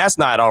 And that's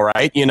not all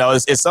right.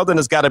 It's something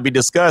that's got to be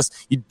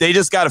discussed. They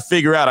just got to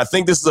figure out. I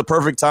think this is a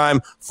perfect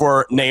time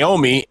for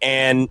Naomi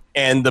and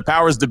the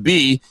powers to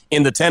be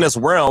in the tennis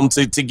realm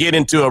to get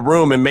into a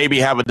room and maybe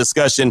have a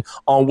discussion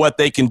on what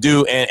they can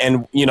do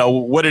and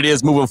what it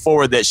is moving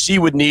forward that she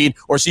would need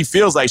or she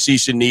feels like she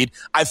should need.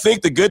 I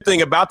think the good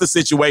thing about the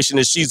situation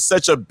is she's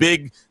such a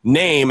big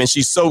name and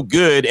she's so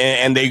good,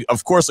 and they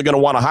of course are going to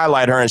want to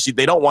highlight her, and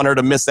they don't want her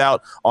to miss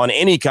out on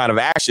any kind of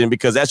action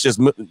because that's just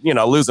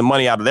losing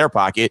money out of their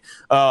pocket.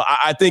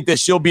 I think that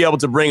she'll be able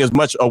to bring as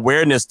much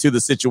awareness to the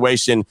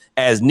situation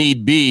as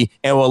need be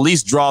and will at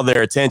least draw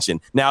their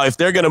attention. Now, if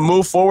they're going to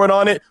move forward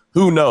on it,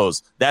 who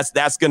knows?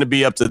 That's going to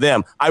be up to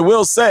them. I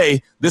will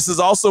say this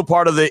is also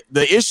part of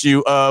the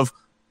issue of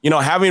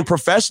having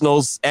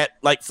professionals at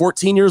like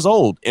 14 years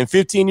old and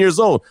 15 years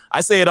old.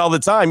 I say it all the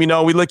time. We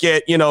look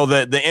at,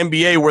 the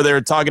NBA where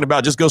they're talking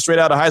about just go straight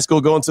out of high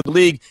school, go into the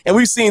league. And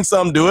we've seen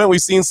some do it.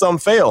 We've seen some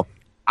fail.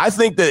 I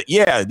think that,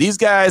 these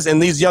guys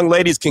and these young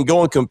ladies can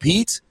go and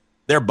compete.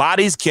 Their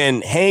bodies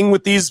can hang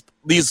with these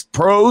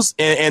pros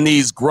and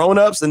these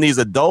grown-ups and these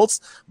adults,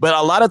 but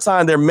a lot of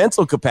time their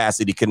mental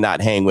capacity cannot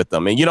hang with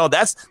them. And,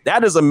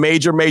 that is a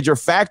major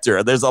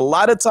factor. There's a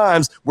lot of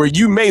times where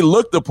you may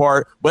look the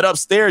part, but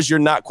upstairs you're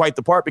not quite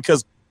the part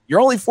because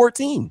you're only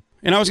 14.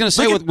 And I was going to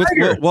say, look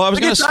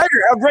at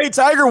Tiger, how great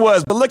Tiger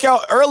was, but look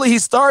how early he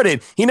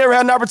started. He never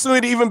had an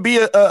opportunity to even be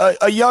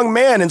a young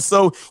man. And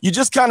so you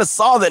just kind of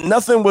saw that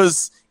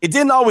it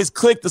didn't always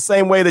click the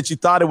same way that you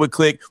thought it would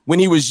click when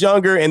he was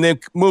younger. And then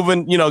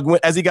moving,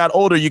 as he got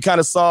older, you kind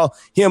of saw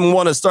him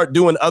want to start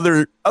doing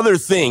other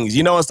things,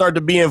 and start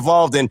to be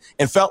involved and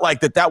felt like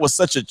that was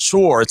such a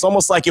chore. It's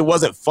almost like it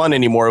wasn't fun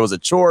anymore. It was a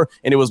chore,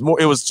 and it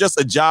was just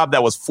a job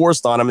that was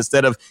forced on him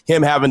instead of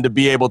him having to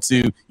be able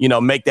to,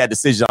 make that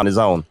decision on his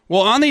own.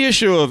 Well, on the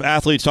issue of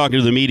athletes talking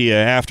to the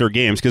media after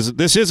games, because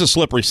this is a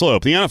slippery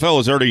slope. The NFL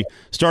is already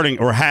starting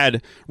or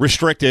had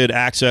restricted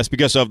access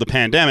because of the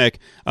pandemic.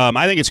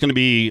 I think it's going to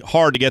be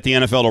hard to get the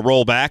NFL to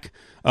roll back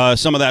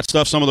some of that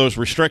stuff, some of those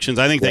restrictions.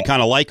 I think they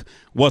kind of like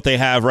what they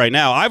have right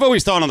now. I've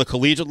always thought on the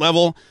collegiate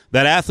level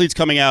that athletes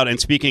coming out and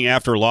speaking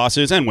after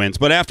losses and wins,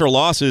 but after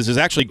losses is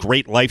actually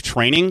great life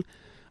training.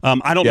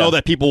 I don't know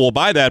that people will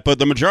buy that, but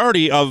the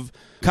majority of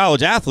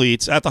college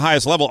athletes at the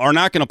highest level are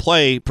not going to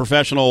play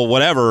professional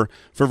whatever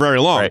for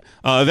very long. Right.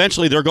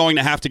 Eventually, they're going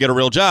to have to get a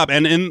real job.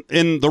 And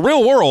in the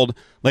real world,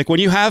 like when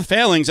you have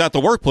failings at the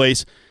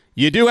workplace,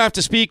 you do have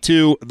to speak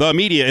to the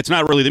media. It's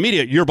not really the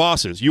media, your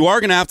bosses. You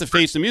are going to have to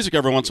face the music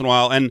every once in a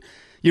while. And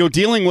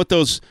dealing with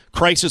those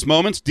crisis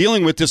moments,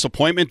 dealing with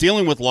disappointment,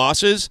 dealing with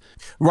losses.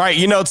 Right.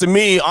 To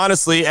me,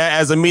 honestly,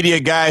 as a media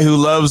guy who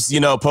loves,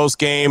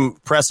 post-game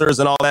pressers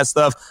and all that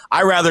stuff,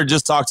 I rather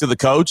just talk to the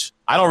coach.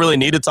 I don't really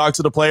need to talk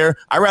to the player.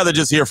 I rather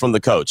just hear from the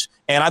coach.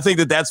 And I think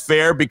that that's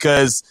fair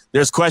because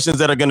there's questions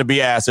that are going to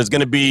be asked. There's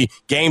going to be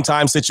game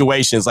time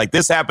situations like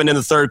this happened in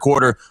the third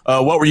quarter.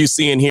 What were you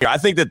seeing here? I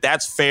think that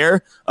that's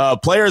fair.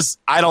 Players,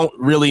 I don't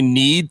really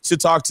need to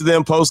talk to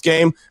them post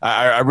game.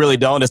 I really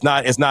don't. It's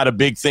not a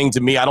big thing to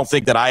me. I don't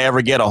think that I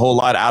ever get a whole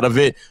lot out of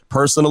it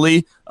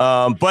personally.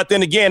 But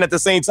then again, at the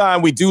same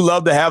time, we do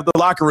love to have the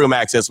locker room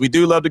access. We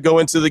do love to go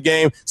into the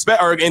game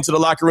or into the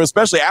locker room,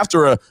 especially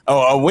after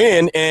a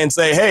win, and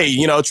say, hey,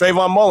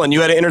 Trayvon Mullen,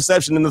 you had an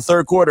interception in the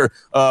third quarter.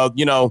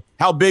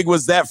 How big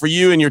was that for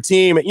you and your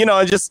team? It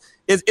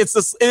is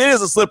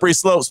a slippery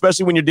slope,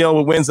 especially when you're dealing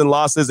with wins and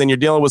losses and you're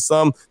dealing with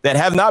some that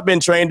have not been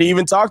trained to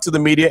even talk to the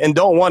media and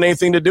don't want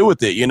anything to do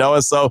with it,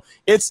 And so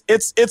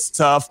it's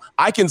tough.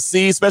 I can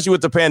see, especially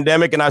with the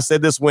pandemic, and I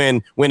said this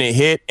when it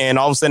hit and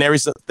all of a sudden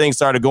everything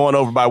started going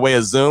over by way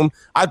of Zoom.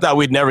 I thought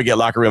we'd never get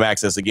locker room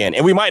access again,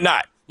 and we might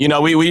not. We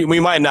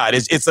might not. I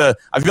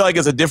feel like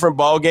it's a different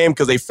ball game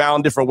because they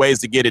found different ways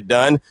to get it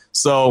done.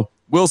 So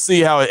we'll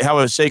see how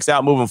it shakes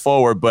out moving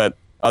forward, but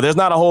there's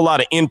not a whole lot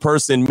of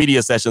in-person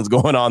media sessions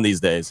going on these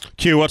days.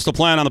 Q, what's the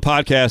plan on the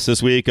podcast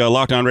this week?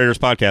 Locked On Raiders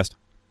podcast.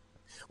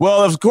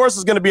 Well, of course,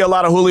 there's going to be a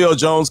lot of Julio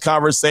Jones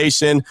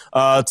conversation.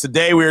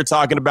 Today, we were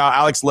talking about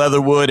Alex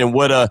Leatherwood and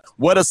what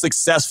a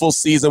successful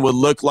season would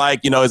look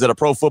like. Is it a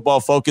Pro Football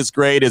Focus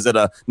grade? Is it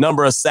a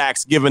number of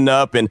sacks given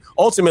up? And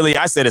ultimately,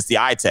 I said it's the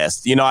eye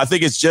test. I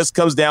think it just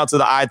comes down to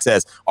the eye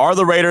test. Are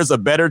the Raiders a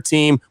better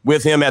team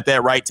with him at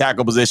that right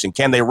tackle position?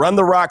 Can they run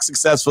the rock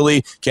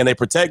successfully? Can they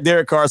protect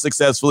Derek Carr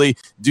successfully?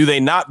 Do they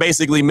not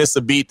basically miss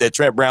a beat that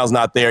Trent Brown's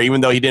not there, even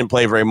though he didn't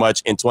play very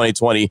much in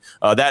 2020?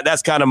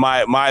 That's kind of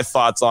my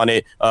thoughts on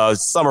it.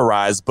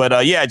 Summarized. But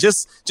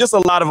just a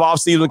lot of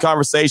offseason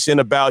conversation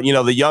about,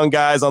 the young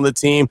guys on the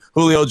team,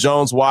 Julio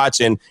Jones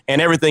watch, and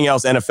everything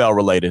else NFL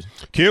related.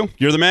 Q,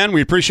 you're the man. We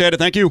appreciate it.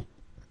 Thank you.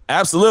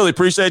 Absolutely.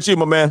 Appreciate you,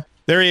 my man.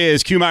 There he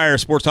is, Q Meyer,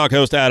 sports talk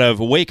host out of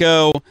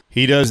Waco.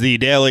 He does the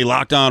daily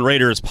Locked On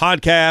Raiders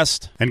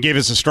podcast and gave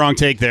us a strong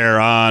take there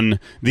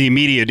on the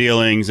media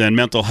dealings and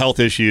mental health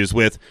issues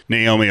with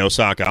Naomi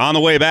Osaka. On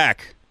the way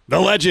back, the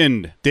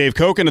legend, Dave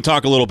Koken, to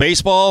talk a little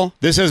baseball.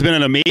 This has been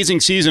an amazing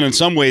season in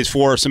some ways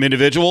for some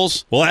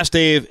individuals. We'll ask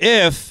Dave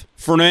if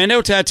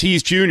Fernando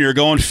Tatis Jr.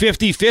 going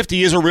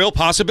 50-50 is a real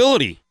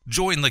possibility.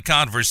 Join the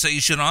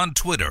conversation on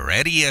Twitter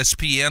at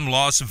ESPN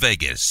Las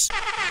Vegas.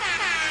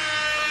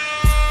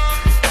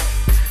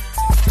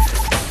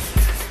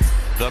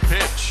 The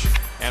pitch,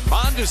 and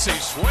Mondesi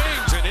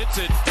swings, and it's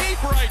in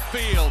deep right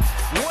field.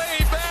 Way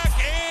back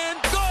and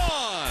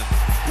gone.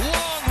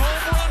 Long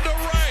home run to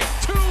right.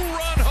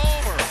 Two-run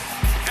homer.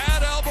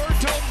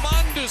 Adalberto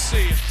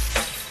Mondesi.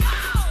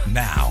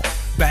 Now,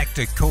 back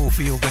to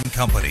Cofield and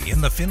Company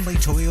in the Findlay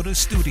Toyota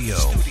studio.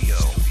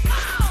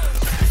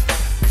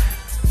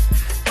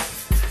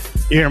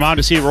 You hear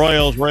Mondesi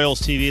Royals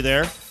TV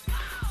there,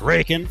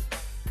 raking.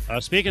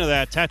 Speaking of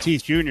that,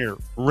 Tatis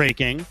Jr.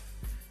 raking.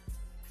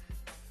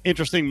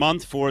 Interesting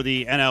month for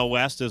the NL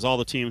West as all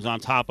the teams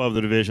on top of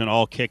the division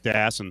all kicked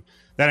ass, and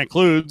that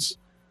includes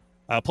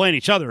playing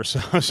each other. So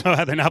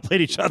had they not played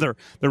each other,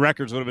 the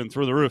records would have been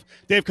through the roof.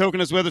 Dave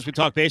Koken is with us. We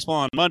talk baseball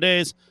on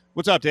Mondays.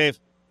 What's up, Dave?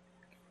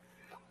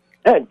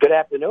 Hey, good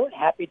afternoon.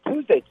 Happy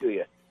Tuesday to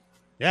you.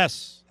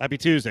 Yes, happy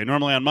Tuesday.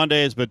 Normally on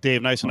Mondays, but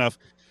Dave, nice enough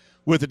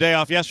with the day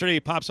off yesterday. He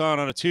pops on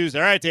a Tuesday.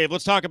 All right, Dave,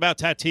 let's talk about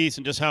Tatis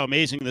and just how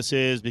amazing this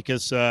is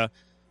because,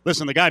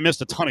 listen, the guy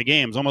missed a ton of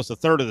games, almost a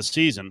third of the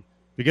season,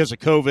 because of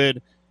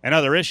COVID and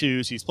other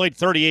issues. He's played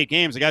 38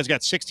 games. The guy's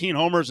got 16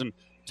 homers and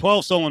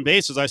 12 stolen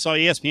bases. I saw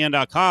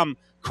ESPN.com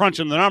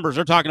crunching the numbers.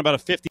 They're talking about a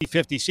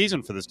 50-50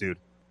 season for this dude.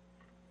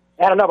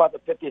 I don't know about the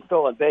 50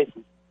 stolen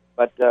bases,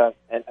 but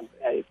and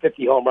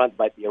 50 home runs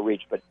might be a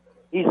reach, but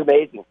he's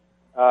amazing.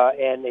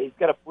 And he's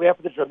got a flair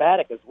for the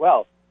dramatic as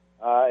well.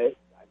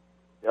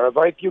 There are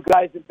very few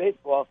guys in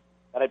baseball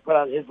that I put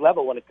on his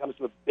level when it comes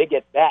to a big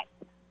at-bat.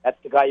 That's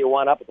the guy you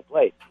want up at the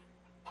plate.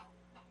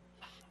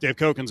 Dave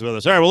Koken's with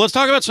us. All right, well, let's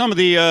talk about some of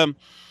the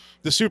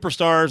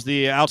superstars,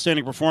 the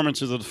outstanding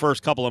performances of the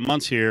first couple of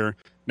months here,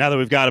 now that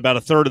we've got about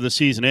a third of the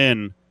season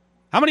in.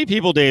 How many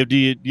people, Dave, do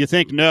you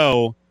think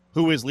know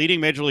who is leading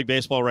Major League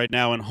Baseball right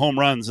now in home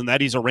runs, and that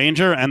he's a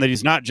Ranger and that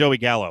he's not Joey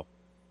Gallo?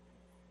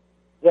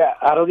 Yeah,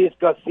 Adolis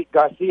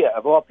Garcia,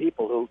 of all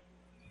people, who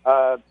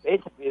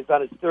basically is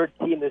on his third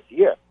team this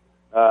year.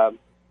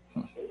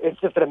 It's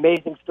just an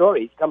amazing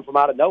story. He's come from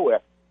out of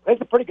nowhere. Plays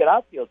a pretty good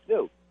outfield,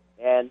 too.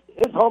 And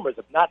his homers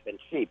have not been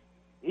cheap.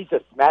 He's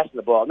just smashing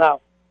the ball.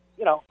 Now,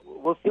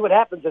 we'll see what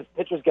happens as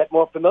pitchers get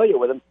more familiar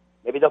with him.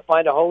 Maybe they'll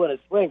find a hole in his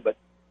swing, but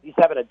he's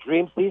having a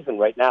dream season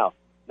right now.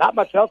 Not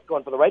much else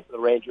going for the right for the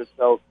Rangers,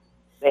 so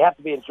they have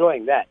to be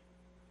enjoying that.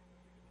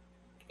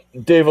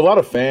 Dave, a lot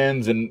of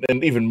fans and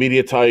even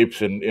media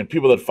types and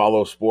people that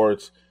follow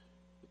sports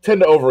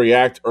tend to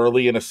overreact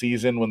early in a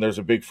season when there's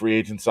a big free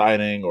agent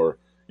signing or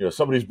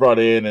somebody's brought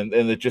in and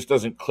it just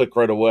doesn't click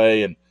right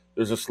away and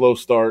there's a slow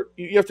start.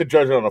 You have to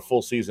judge it on a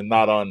full season,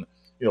 not on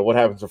what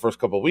happens the first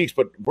couple of weeks.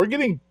 But we're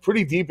getting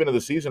pretty deep into the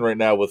season right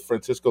now with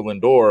Francisco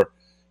Lindor,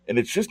 and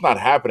it's just not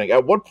happening.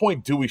 At what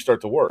point do we start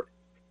to work?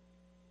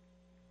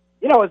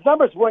 his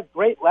numbers weren't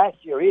great last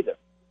year either.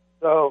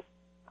 So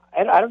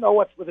I don't know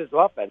what's with his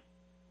offense.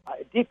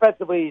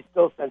 Defensively, he's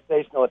still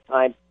sensational at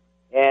times,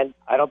 and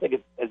I don't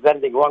think there's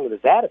anything wrong with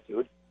his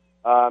attitude.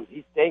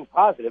 He's staying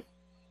positive.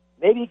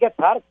 Maybe he gets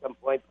hot at some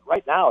point, but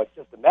right now it's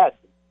just a mess.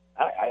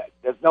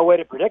 There's no way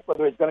to predict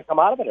whether he's going to come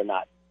out of it or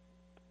not.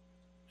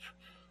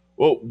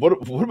 Well,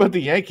 what about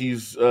the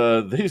Yankees?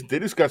 They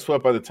just got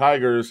swept by the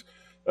Tigers.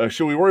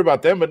 Should we worry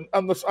about them? And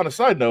on a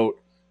side note,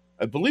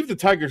 I believe the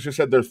Tigers just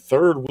had their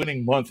third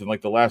winning month in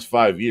like the last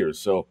 5 years.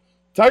 So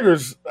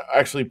Tigers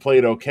actually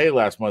played okay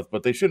last month,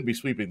 but they shouldn't be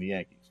sweeping the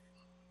Yankees.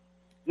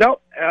 No,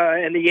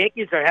 and the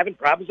Yankees are having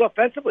problems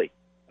offensively.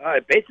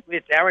 Basically,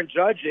 it's Aaron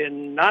Judge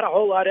and not a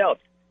whole lot else.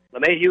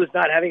 LeMahieu is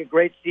not having a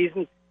great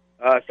season.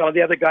 Some of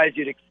the other guys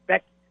you'd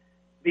expect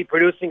to be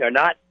producing are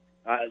not.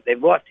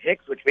 They've lost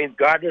Hicks, which means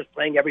Gardner's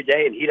playing every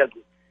day, and he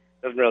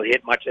doesn't really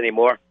hit much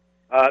anymore.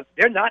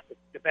 They're not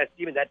the best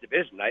team in that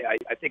division.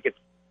 I think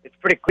it's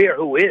pretty clear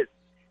who is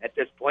at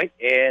this point,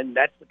 and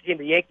that's the team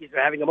the Yankees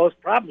are having the most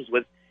problems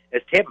with,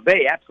 as Tampa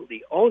Bay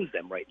absolutely owns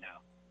them right now.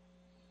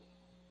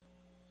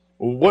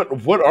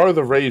 What are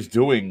the Rays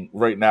doing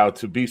right now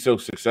to be so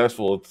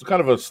successful? It's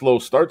kind of a slow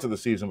start to the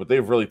season, but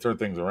they've really turned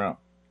things around.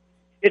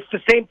 It's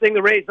the same thing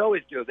the Rays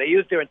always do. They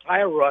use their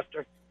entire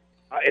roster.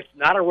 It's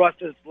not a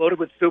roster that's loaded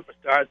with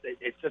superstars.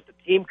 It's just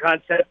a team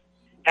concept.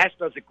 Ash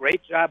does a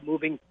great job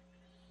moving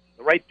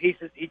the right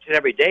pieces each and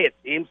every day, it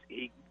seems.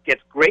 He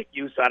gets great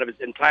use out of his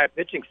entire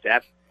pitching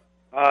staff.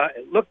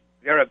 Look,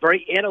 they're a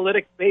very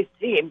analytic-based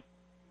team,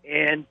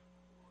 and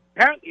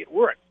apparently it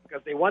works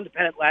because they won the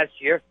pennant last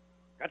year,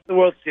 got to the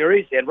World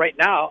Series, and right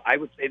now I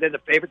would say they're the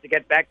favorite to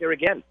get back there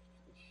again.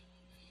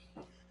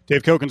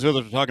 Dave Kokens with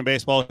us. We're talking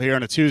baseball here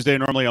on a Tuesday,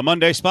 normally a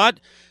Monday spot.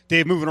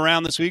 Dave moving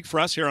around this week for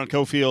us here on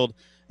Cofield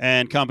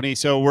and Company.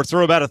 So we're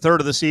through about a third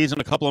of the season,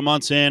 a couple of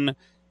months in,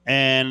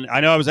 and I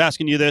know I was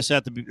asking you this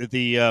at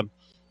the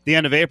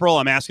end of April.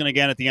 I'm asking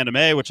again at the end of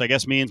May, which I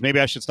guess means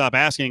maybe I should stop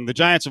asking. The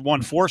Giants have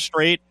won 4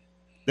 straight.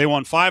 They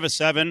won 5 of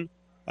 7.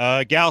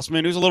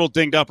 Gausman, who's a little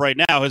dinged up right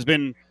now, has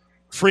been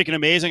freaking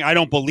amazing. I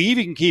don't believe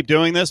he can keep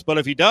doing this, but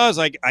if he does,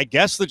 I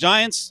guess the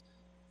Giants,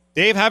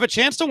 Dave, have a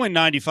chance to win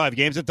 95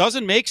 games. It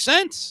doesn't make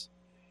sense.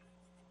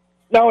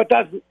 No, it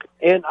doesn't,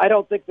 and I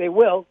don't think they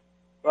will,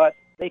 but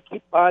they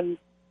keep on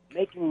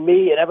making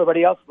me and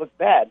everybody else look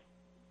bad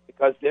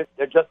because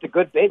they're just a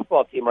good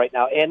baseball team right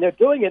now, and they're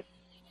doing it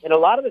in a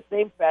lot of the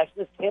same fashion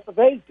as Tampa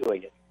Bay is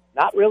doing it.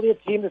 Not really a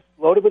team that's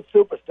loaded with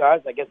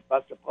superstars. I guess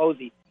Buster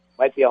Posey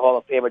might be a Hall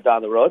of Famer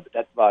down the road, but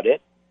that's about it.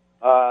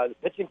 The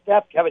pitching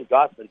staff, Kevin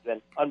Gausman's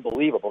been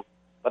unbelievable,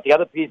 but the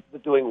other pieces are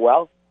doing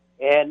well,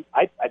 and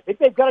I think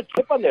they've got a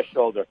chip on their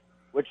shoulder,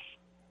 which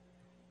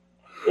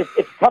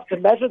it's tough to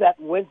measure that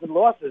in wins and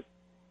losses,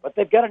 but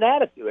they've got an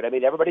attitude. I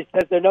mean, everybody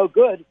says they're no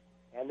good,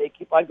 and they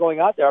keep on going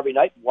out there every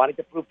night wanting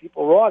to prove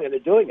people wrong, and they're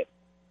doing it.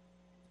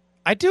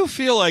 I do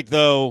feel like,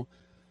 though,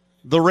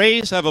 the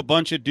Rays have a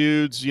bunch of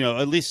dudes,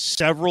 at least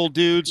several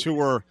dudes who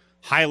were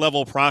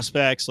high-level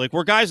prospects, like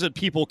were guys that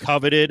people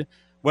coveted,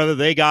 whether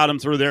they got them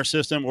through their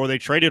system or they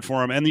traded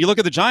for them. And you look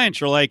at the Giants,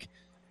 you're like,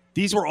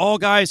 these were all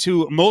guys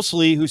who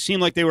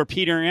seemed like they were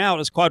petering out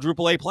as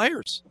quadruple A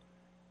players.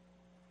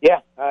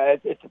 Yeah,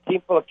 it's a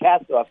team full of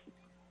cast-offs,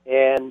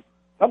 and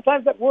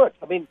sometimes that works.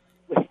 I mean,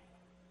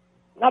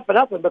 not for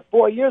nothing, but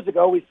 4 years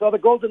ago we saw the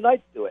Golden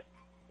Knights do it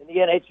in the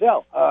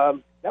NHL.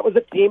 That was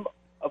a team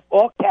of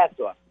all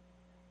cast-offs,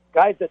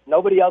 guys that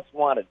nobody else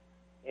wanted.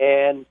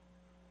 And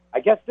I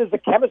guess there's a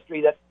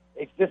chemistry that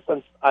exists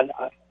on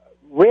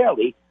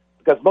rarely,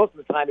 because most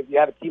of the time if you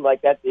have a team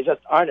like that, they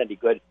just aren't any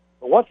good.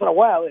 But once in a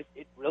while,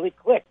 it really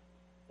clicked.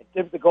 It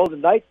did the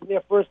Golden Knights in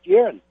their first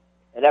year and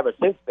ever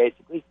since,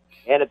 basically.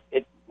 And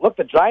look,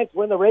 the Giants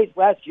won the race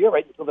last year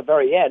right until the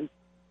very end,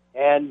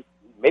 and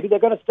maybe they're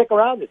going to stick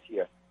around this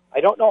year. I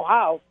don't know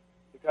how,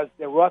 because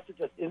their roster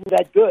just isn't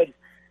that good,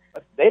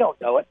 but they don't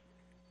know it.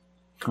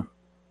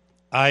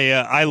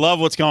 I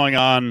love what's going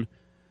on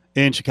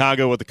in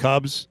Chicago with the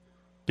Cubs,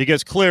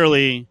 because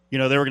clearly, they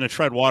were going to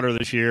tread water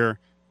this year.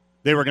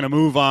 They were going to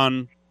move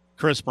on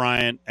Chris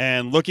Bryant,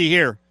 and looky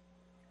here,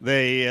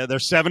 they're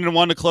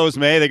 7-1 to close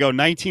May. They go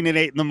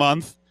 19-8 in the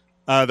month.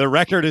 Their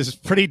record is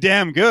pretty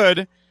damn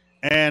good,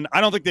 and I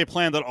don't think they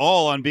planned at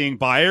all on being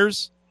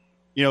buyers,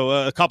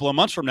 a couple of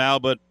months from now.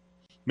 But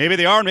maybe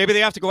they are, and maybe they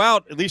have to go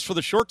out at least for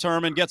the short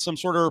term and get some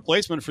sort of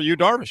replacement for Yu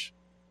Darvish.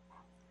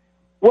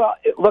 Well,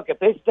 look, if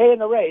they stay in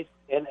the race,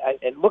 and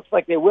it looks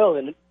like they will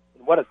in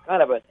what is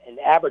kind of an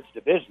average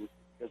division,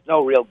 there's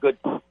no real good.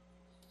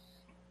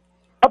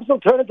 Cubs will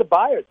turn into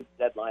buyers at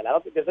the deadline. I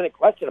don't think there's any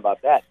question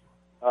about that.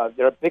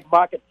 They're a big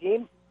market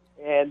team,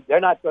 and they're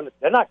not going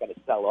to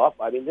sell off.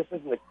 I mean, this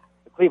isn't the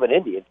Cleveland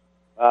Indians.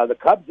 The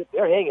Cubs, if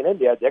they're hanging in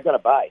there, they're going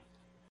to buy.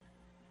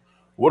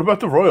 What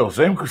about the Royals?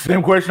 Same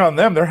question on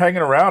them. They're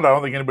hanging around. I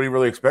don't think anybody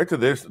really expected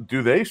this.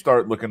 Do they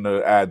start looking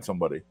to add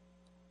somebody?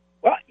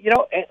 Well,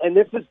 and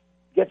this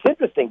gets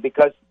interesting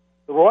because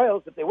the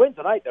Royals, if they win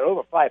tonight, they're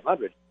over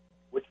 500,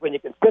 which when you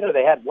consider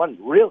they had one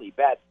really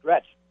bad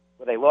stretch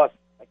where they lost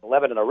like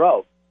 11 in a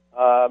row.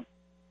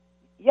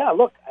 Yeah,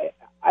 look,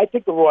 I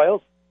think the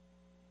Royals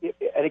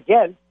and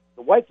again,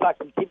 the White Sox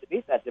are the team to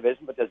beat that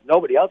division, but there's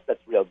nobody else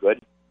that's real good.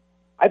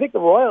 I think the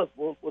Royals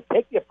will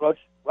take the approach,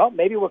 well,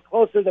 maybe we're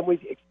closer than we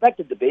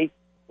expected to be.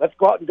 Let's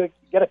go out and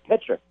get a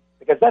pitcher,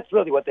 because that's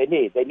really what they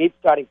need. They need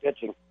starting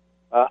pitching.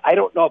 I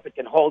don't know if it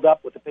can hold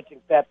up with the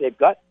pitching staff they've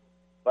got,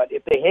 but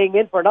if they hang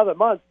in for another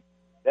month,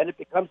 then it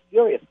becomes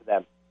serious for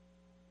them.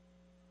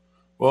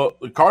 Well,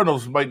 the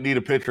Cardinals might need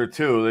a pitcher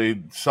too.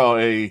 They saw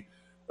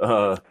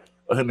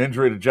an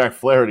injury to Jack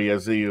Flaherty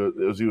as he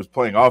was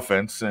playing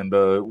offense, and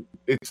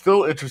it's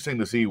still interesting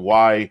to see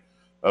why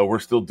we're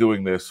still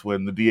doing this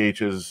when the DH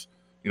has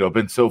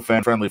been so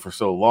fan friendly for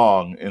so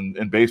long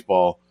in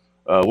baseball.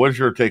 What is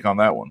your take on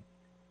that one?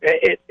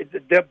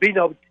 There'll be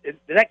no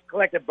the next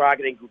collective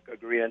bargaining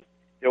agreement.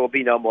 There will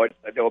be no more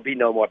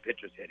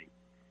pitchers hitting.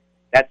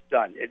 That's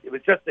done. It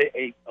was just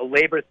a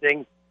labor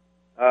thing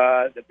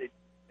that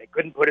they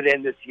couldn't put it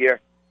in this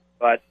year.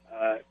 But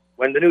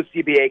when the new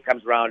CBA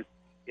comes around,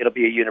 it'll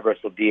be a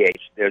universal DH.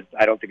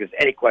 I don't think there's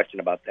any question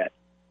about that.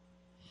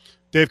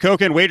 Dave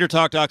Koken,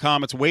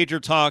 WagerTalk.com. It's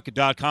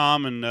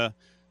WagerTalk.com, and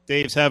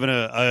Dave's having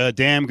a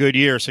damn good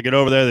year. So get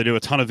over there. They do a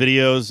ton of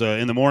videos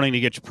in the morning to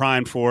get you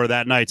primed for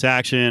that night's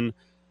action.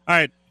 All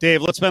right,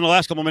 Dave, let's spend the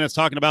last couple minutes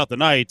talking about the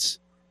Knights.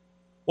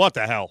 What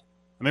the hell?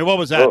 I mean, what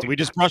was that? Did we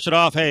just brush it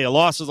off? Hey, a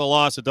loss is a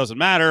loss. It doesn't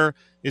matter.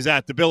 Is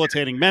that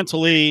debilitating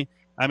mentally?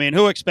 I mean,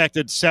 who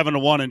expected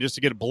 7-1 and just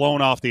to get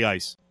blown off the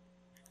ice?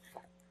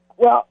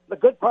 Well, the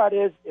good part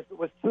is if it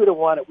was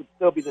 2-1, it would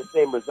still be the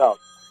same result.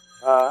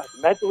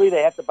 Mentally,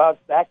 they have to bounce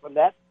back from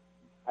that.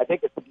 I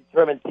think it's a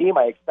determined team.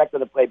 I expect them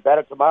to play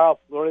better tomorrow.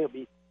 Fleury will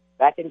be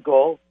back in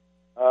goal.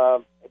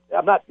 I'm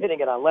not pinning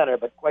it on Leonard,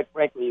 but quite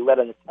frankly, he let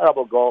in a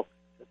terrible goal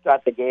to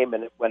start the game,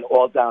 and it went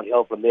all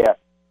downhill from there.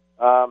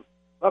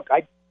 Look,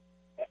 I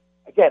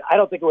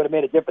don't think it would have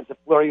made a difference if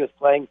Fleury was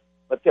playing,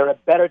 but they're a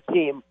better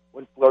team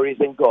when Fleury's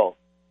in goal.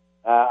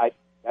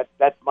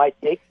 That's my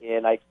take,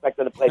 and I expect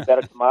them to play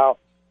better tomorrow.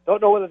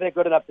 Don't know whether they're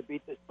good enough to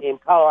beat this team.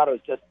 Colorado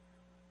is just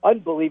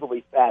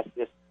unbelievably fast.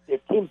 Their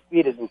team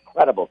speed is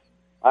incredible.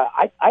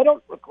 I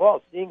don't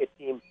recall seeing a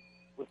team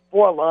with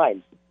 4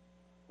 lines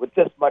with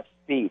this much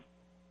speed.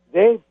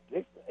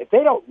 If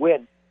they don't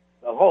win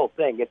the whole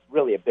thing, it's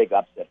really a big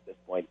upset at this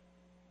point.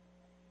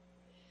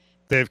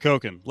 Dave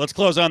Koken. Let's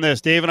close on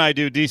this. Dave and I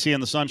do DC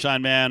and the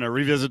Sunshine Man, a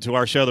revisit to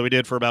our show that we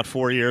did for about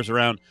 4 years,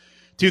 around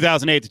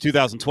 2008 to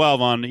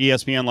 2012 on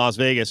ESPN Las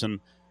Vegas. And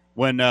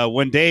when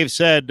Dave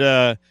said,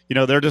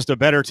 they're just a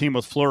better team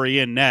with Fleury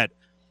in net,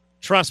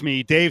 trust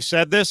me, Dave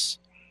said this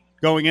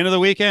going into the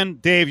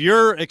weekend. Dave,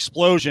 your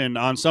explosion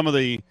on some of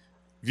the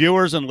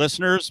viewers and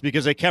listeners,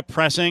 because they kept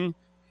pressing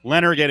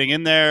Leonard getting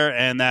in there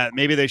and that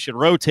maybe they should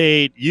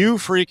rotate, you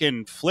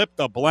freaking flipped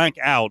the blank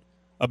out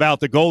about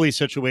the goalie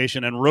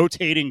situation and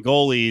rotating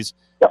goalies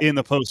in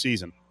the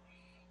postseason.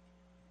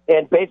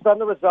 And based on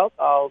the result,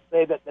 I'll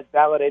say that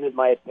validated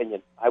my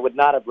opinion. I would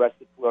not have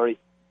rested Fleury.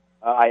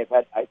 I'm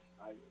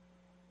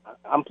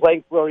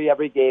playing Fleury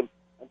every game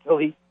until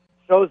he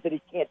shows that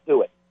he can't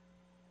do it.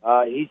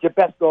 He's your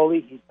best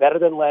goalie. He's better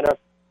than Leonard.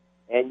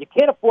 And you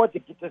can't afford to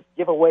just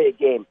give away a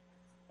game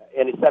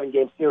in a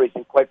 7-game series.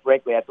 And quite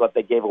frankly, I thought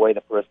they gave away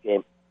the first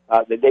game.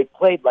 They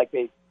played like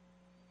they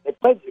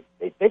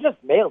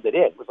just mailed it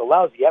in. It was a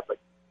lousy effort.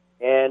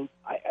 And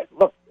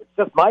look, it's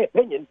just my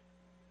opinion,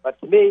 but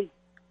to me,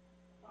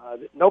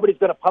 nobody's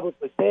going to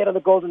publicly say it on the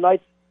Golden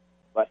Knights,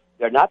 but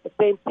they're not the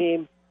same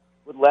team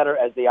with Leonard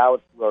as they are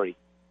with Fleury.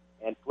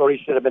 And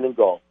Fleury should have been in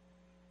goal.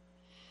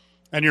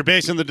 And you're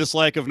basing the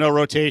dislike of no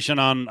rotation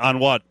on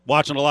what?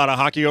 Watching a lot of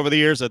hockey over the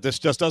years, that this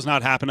just does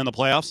not happen in the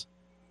playoffs?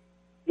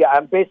 Yeah,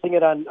 I'm basing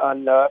it on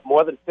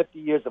more than 50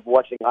 years of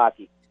watching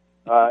hockey.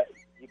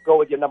 You go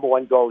with your number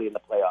one goalie in the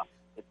playoffs.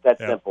 It's that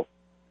simple.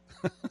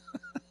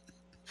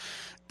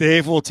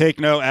 Dave will take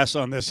no S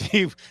on this.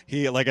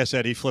 He, like I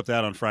said, he flipped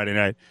out on Friday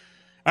night.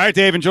 All right,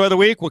 Dave, enjoy the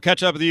week. We'll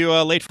catch up with you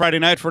late Friday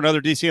night for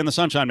another DC and the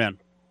Sunshine Man.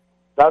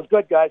 Sounds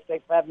good, guys.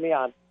 Thanks for having me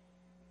on.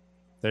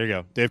 There you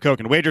go. Dave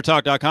Koken.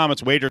 WagerTalk.com.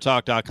 It's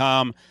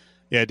WagerTalk.com.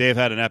 Yeah, Dave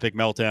had an epic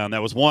meltdown.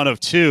 That was one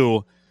of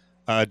 2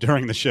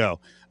 during the show.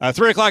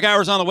 3 o'clock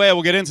hours on the way.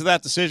 We'll get into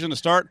that decision to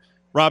start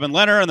Robin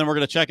Leonard, and then we're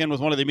going to check in with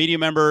one of the media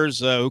members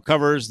who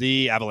covers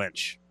the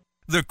Avalanche.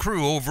 The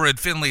crew over at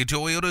Finley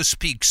Toyota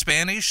speak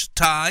Spanish,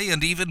 Thai,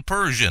 and even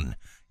Persian.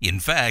 In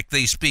fact,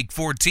 they speak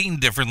 14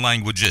 different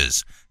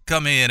languages.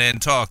 Come in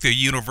and talk the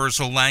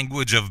universal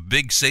language of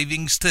big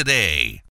savings today.